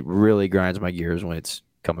 and it really grinds my gears when it's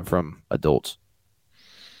coming from adults.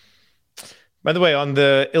 By the way, on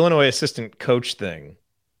the Illinois assistant coach thing,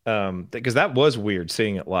 because that was weird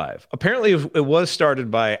seeing it live. Apparently, it was started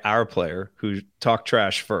by our player who talked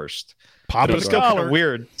trash first. It's still kind of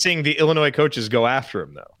weird seeing the Illinois coaches go after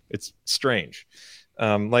him, though. It's strange.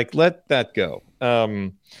 Let that go.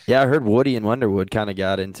 Yeah, I heard Woody and Wonderwood kind of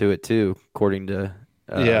got into it too, according to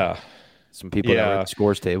some people that were at the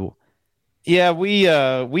scores table. Yeah,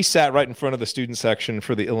 we sat right in front of the student section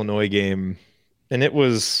for the Illinois game, and it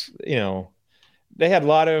was, they had a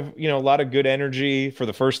lot of good energy for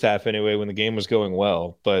the first half anyway when the game was going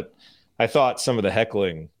well, but I thought some of the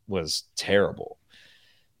heckling was terrible.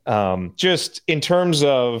 Just in terms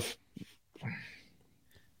of,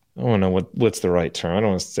 I don't know what's the right term. I don't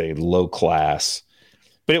want to say low class,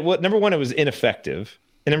 but number one, it was ineffective.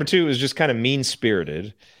 And number two, it was just kind of mean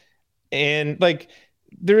spirited. And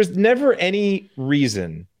there is never any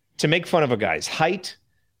reason to make fun of a guy's height,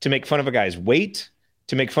 to make fun of a guy's weight,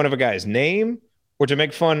 to make fun of a guy's name, or to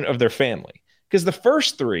make fun of their family. Because the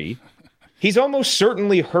first three, he's almost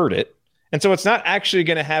certainly heard it. And so it's not actually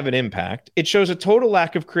going to have an impact. It shows a total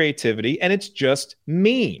lack of creativity, and it's just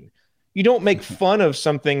mean. You don't make fun of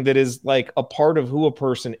something that is a part of who a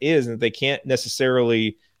person is and that they can't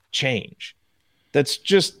necessarily change. That's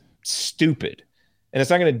just stupid. And it's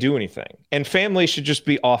not going to do anything. And family should just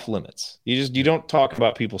be off limits. You don't talk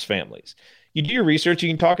about people's families. You do your research. You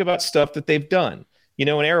can talk about stuff that they've done. An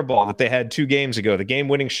air ball that they had 2 games ago, the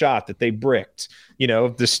game-winning shot that they bricked,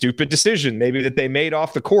 the stupid decision maybe that they made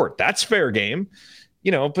off the court. That's fair game,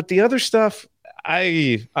 but the other stuff,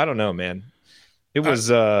 I don't know, man. It was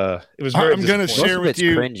very I'm going to share with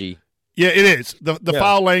you. Cringy. Yeah, it is. The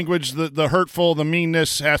foul language, the hurtful, the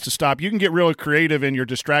meanness has to stop. You can get really creative in your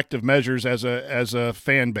distractive measures as a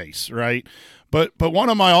fan base, right? But one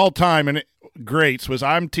of my all-time greats was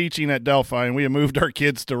I'm teaching at Delphi, and we had moved our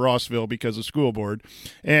kids to Rossville because of school board.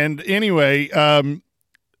 And anyway,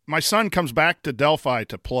 my son comes back to Delphi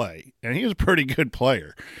to play, and he was a pretty good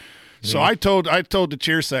player. So I told the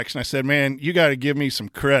cheer section, I said, man, you got to give me some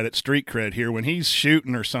credit, street cred here. When he's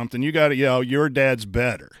shooting or something, you got to yell, your dad's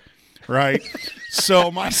better, right? So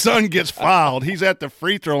my son gets fouled. He's at the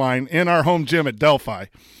free throw line in our home gym at Delphi.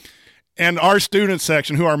 and our student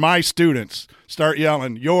section, who are my students, start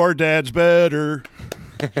yelling, "Your dad's better."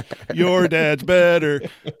 Your dad's better.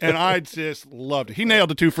 And I just loved it. He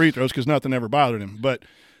nailed the 2 free throws because nothing ever bothered him. But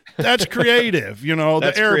that's creative,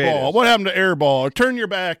 the air creative. Ball. What happened to air ball? Or turn your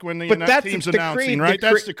back when the team's announcing, right?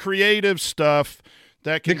 That's the creative stuff.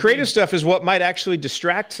 The creative stuff is what might actually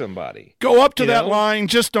distract somebody. Go up to that line,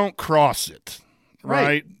 just don't cross it.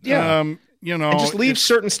 Right? Yeah. And just leave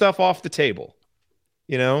certain stuff off the table.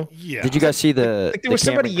 Yeah. Did you guys see there was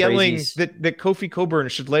somebody yelling that Kofi Coburn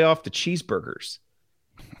should lay off the cheeseburgers?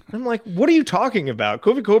 I'm like, what are you talking about?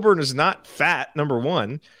 Kofi Coburn is not fat, number one.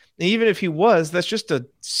 And even if he was, that's just a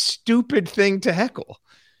stupid thing to heckle.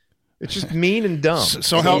 It's just mean and dumb.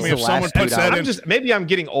 So help me if someone puts that in. Maybe I'm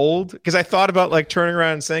getting old because I thought about like turning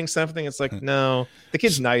around and saying something. It's like, no, the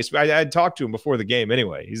kid's nice. I'd talked to him before the game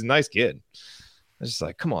anyway. He's a nice kid. I was just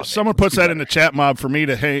like, come on. If someone puts that in the chat mob for me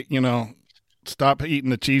to hate, stop eating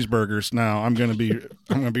the cheeseburgers now, I'm going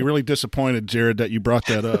to be really disappointed, Jared, that you brought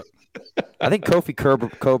that up. I think Kofi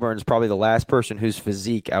Coburn is probably the last person whose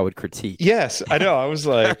physique I would critique. Yes, I know. I was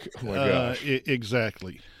like, oh my gosh.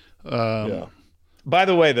 Exactly. Yeah. By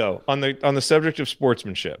the way, though, on the subject of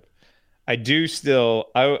sportsmanship, I still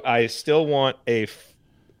want a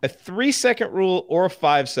 3-second rule or a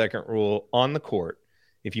 5-second rule on the court.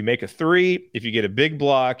 If you make a 3, if you get a big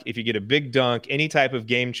block, if you get a big dunk, any type of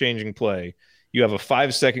game-changing play, you have a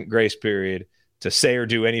 5-second grace period to say or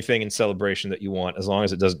do anything in celebration that you want, as long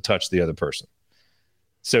as it doesn't touch the other person.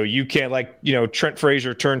 So you can't, Trent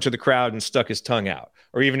Frazier turned to the crowd and stuck his tongue out,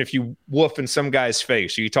 or even if you woof in some guy's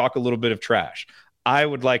face or you talk a little bit of trash. I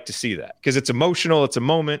would like to see that because it's emotional. It's a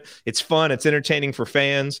moment. It's fun. It's entertaining for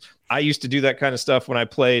fans. I used to do that kind of stuff when I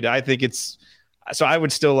played. I think so I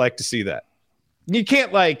would still like to see that. You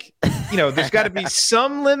can't there's got to be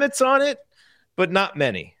some limits on it, but not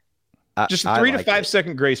many. Just a 3 to 5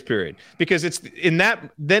 second grace period, because it's in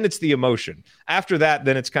that, then it's the emotion. After that,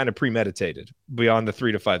 then it's kind of premeditated beyond the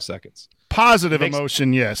 3 to 5 seconds. Positive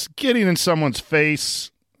emotion, yes. Getting in someone's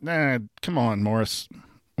face, come on, Morris.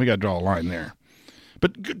 We got to draw a line there.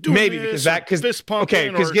 But because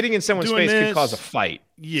getting in someone's face could cause a fight.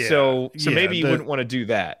 Yeah. So maybe you wouldn't want to do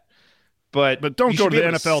that. But don't go to the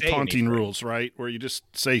NFL taunting rules, right? Where you just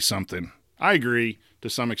say something. I agree to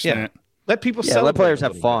some extent. Yeah. Let people celebrate. Let players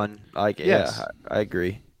have fun. Yes. I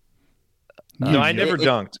agree. No, I never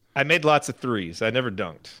dunked. I made lots of 3s. I never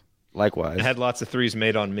dunked. Likewise. I had lots of 3s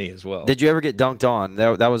made on me as well. Did you ever get dunked on?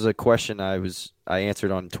 That was a question I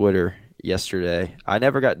answered on Twitter yesterday. I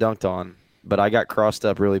never got dunked on, but I got crossed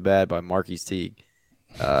up really bad by Marquise Teague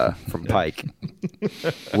from Pike,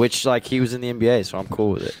 which he was in the NBA, so I'm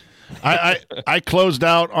cool with it. I closed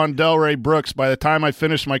out on Delray Brooks. By the time I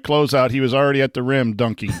finished my closeout, he was already at the rim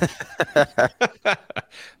dunking.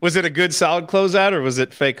 Was it a good, solid closeout, or was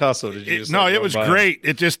it fake hustle? It was great.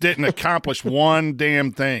 It just didn't accomplish one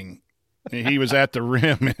damn thing. He was at the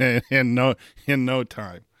rim in no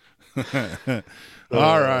time.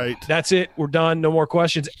 All right. That's it. We're done. No more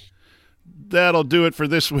questions. That'll do it for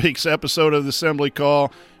this week's episode of the Assembly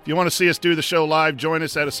Call. If you want to see us do the show live, join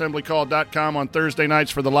us at assemblycall.com on Thursday nights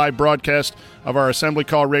for the live broadcast of our Assembly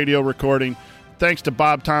Call radio recording. Thanks to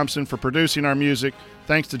Bob Thompson for producing our music.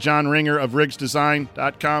 Thanks to John Ringer of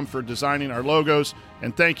rigsdesign.com for designing our logos.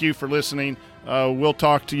 And thank you for listening. We'll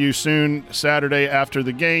talk to you soon, Saturday after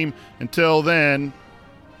the game. Until then,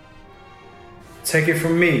 take it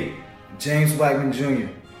from me, James Blackman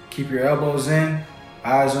Jr. Keep your elbows in,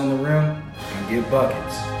 eyes on the rim, and get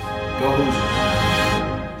buckets. Go Hoosiers.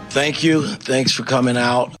 Thank you. Thanks for coming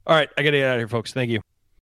out. All right, I got to get out of here, folks. Thank you.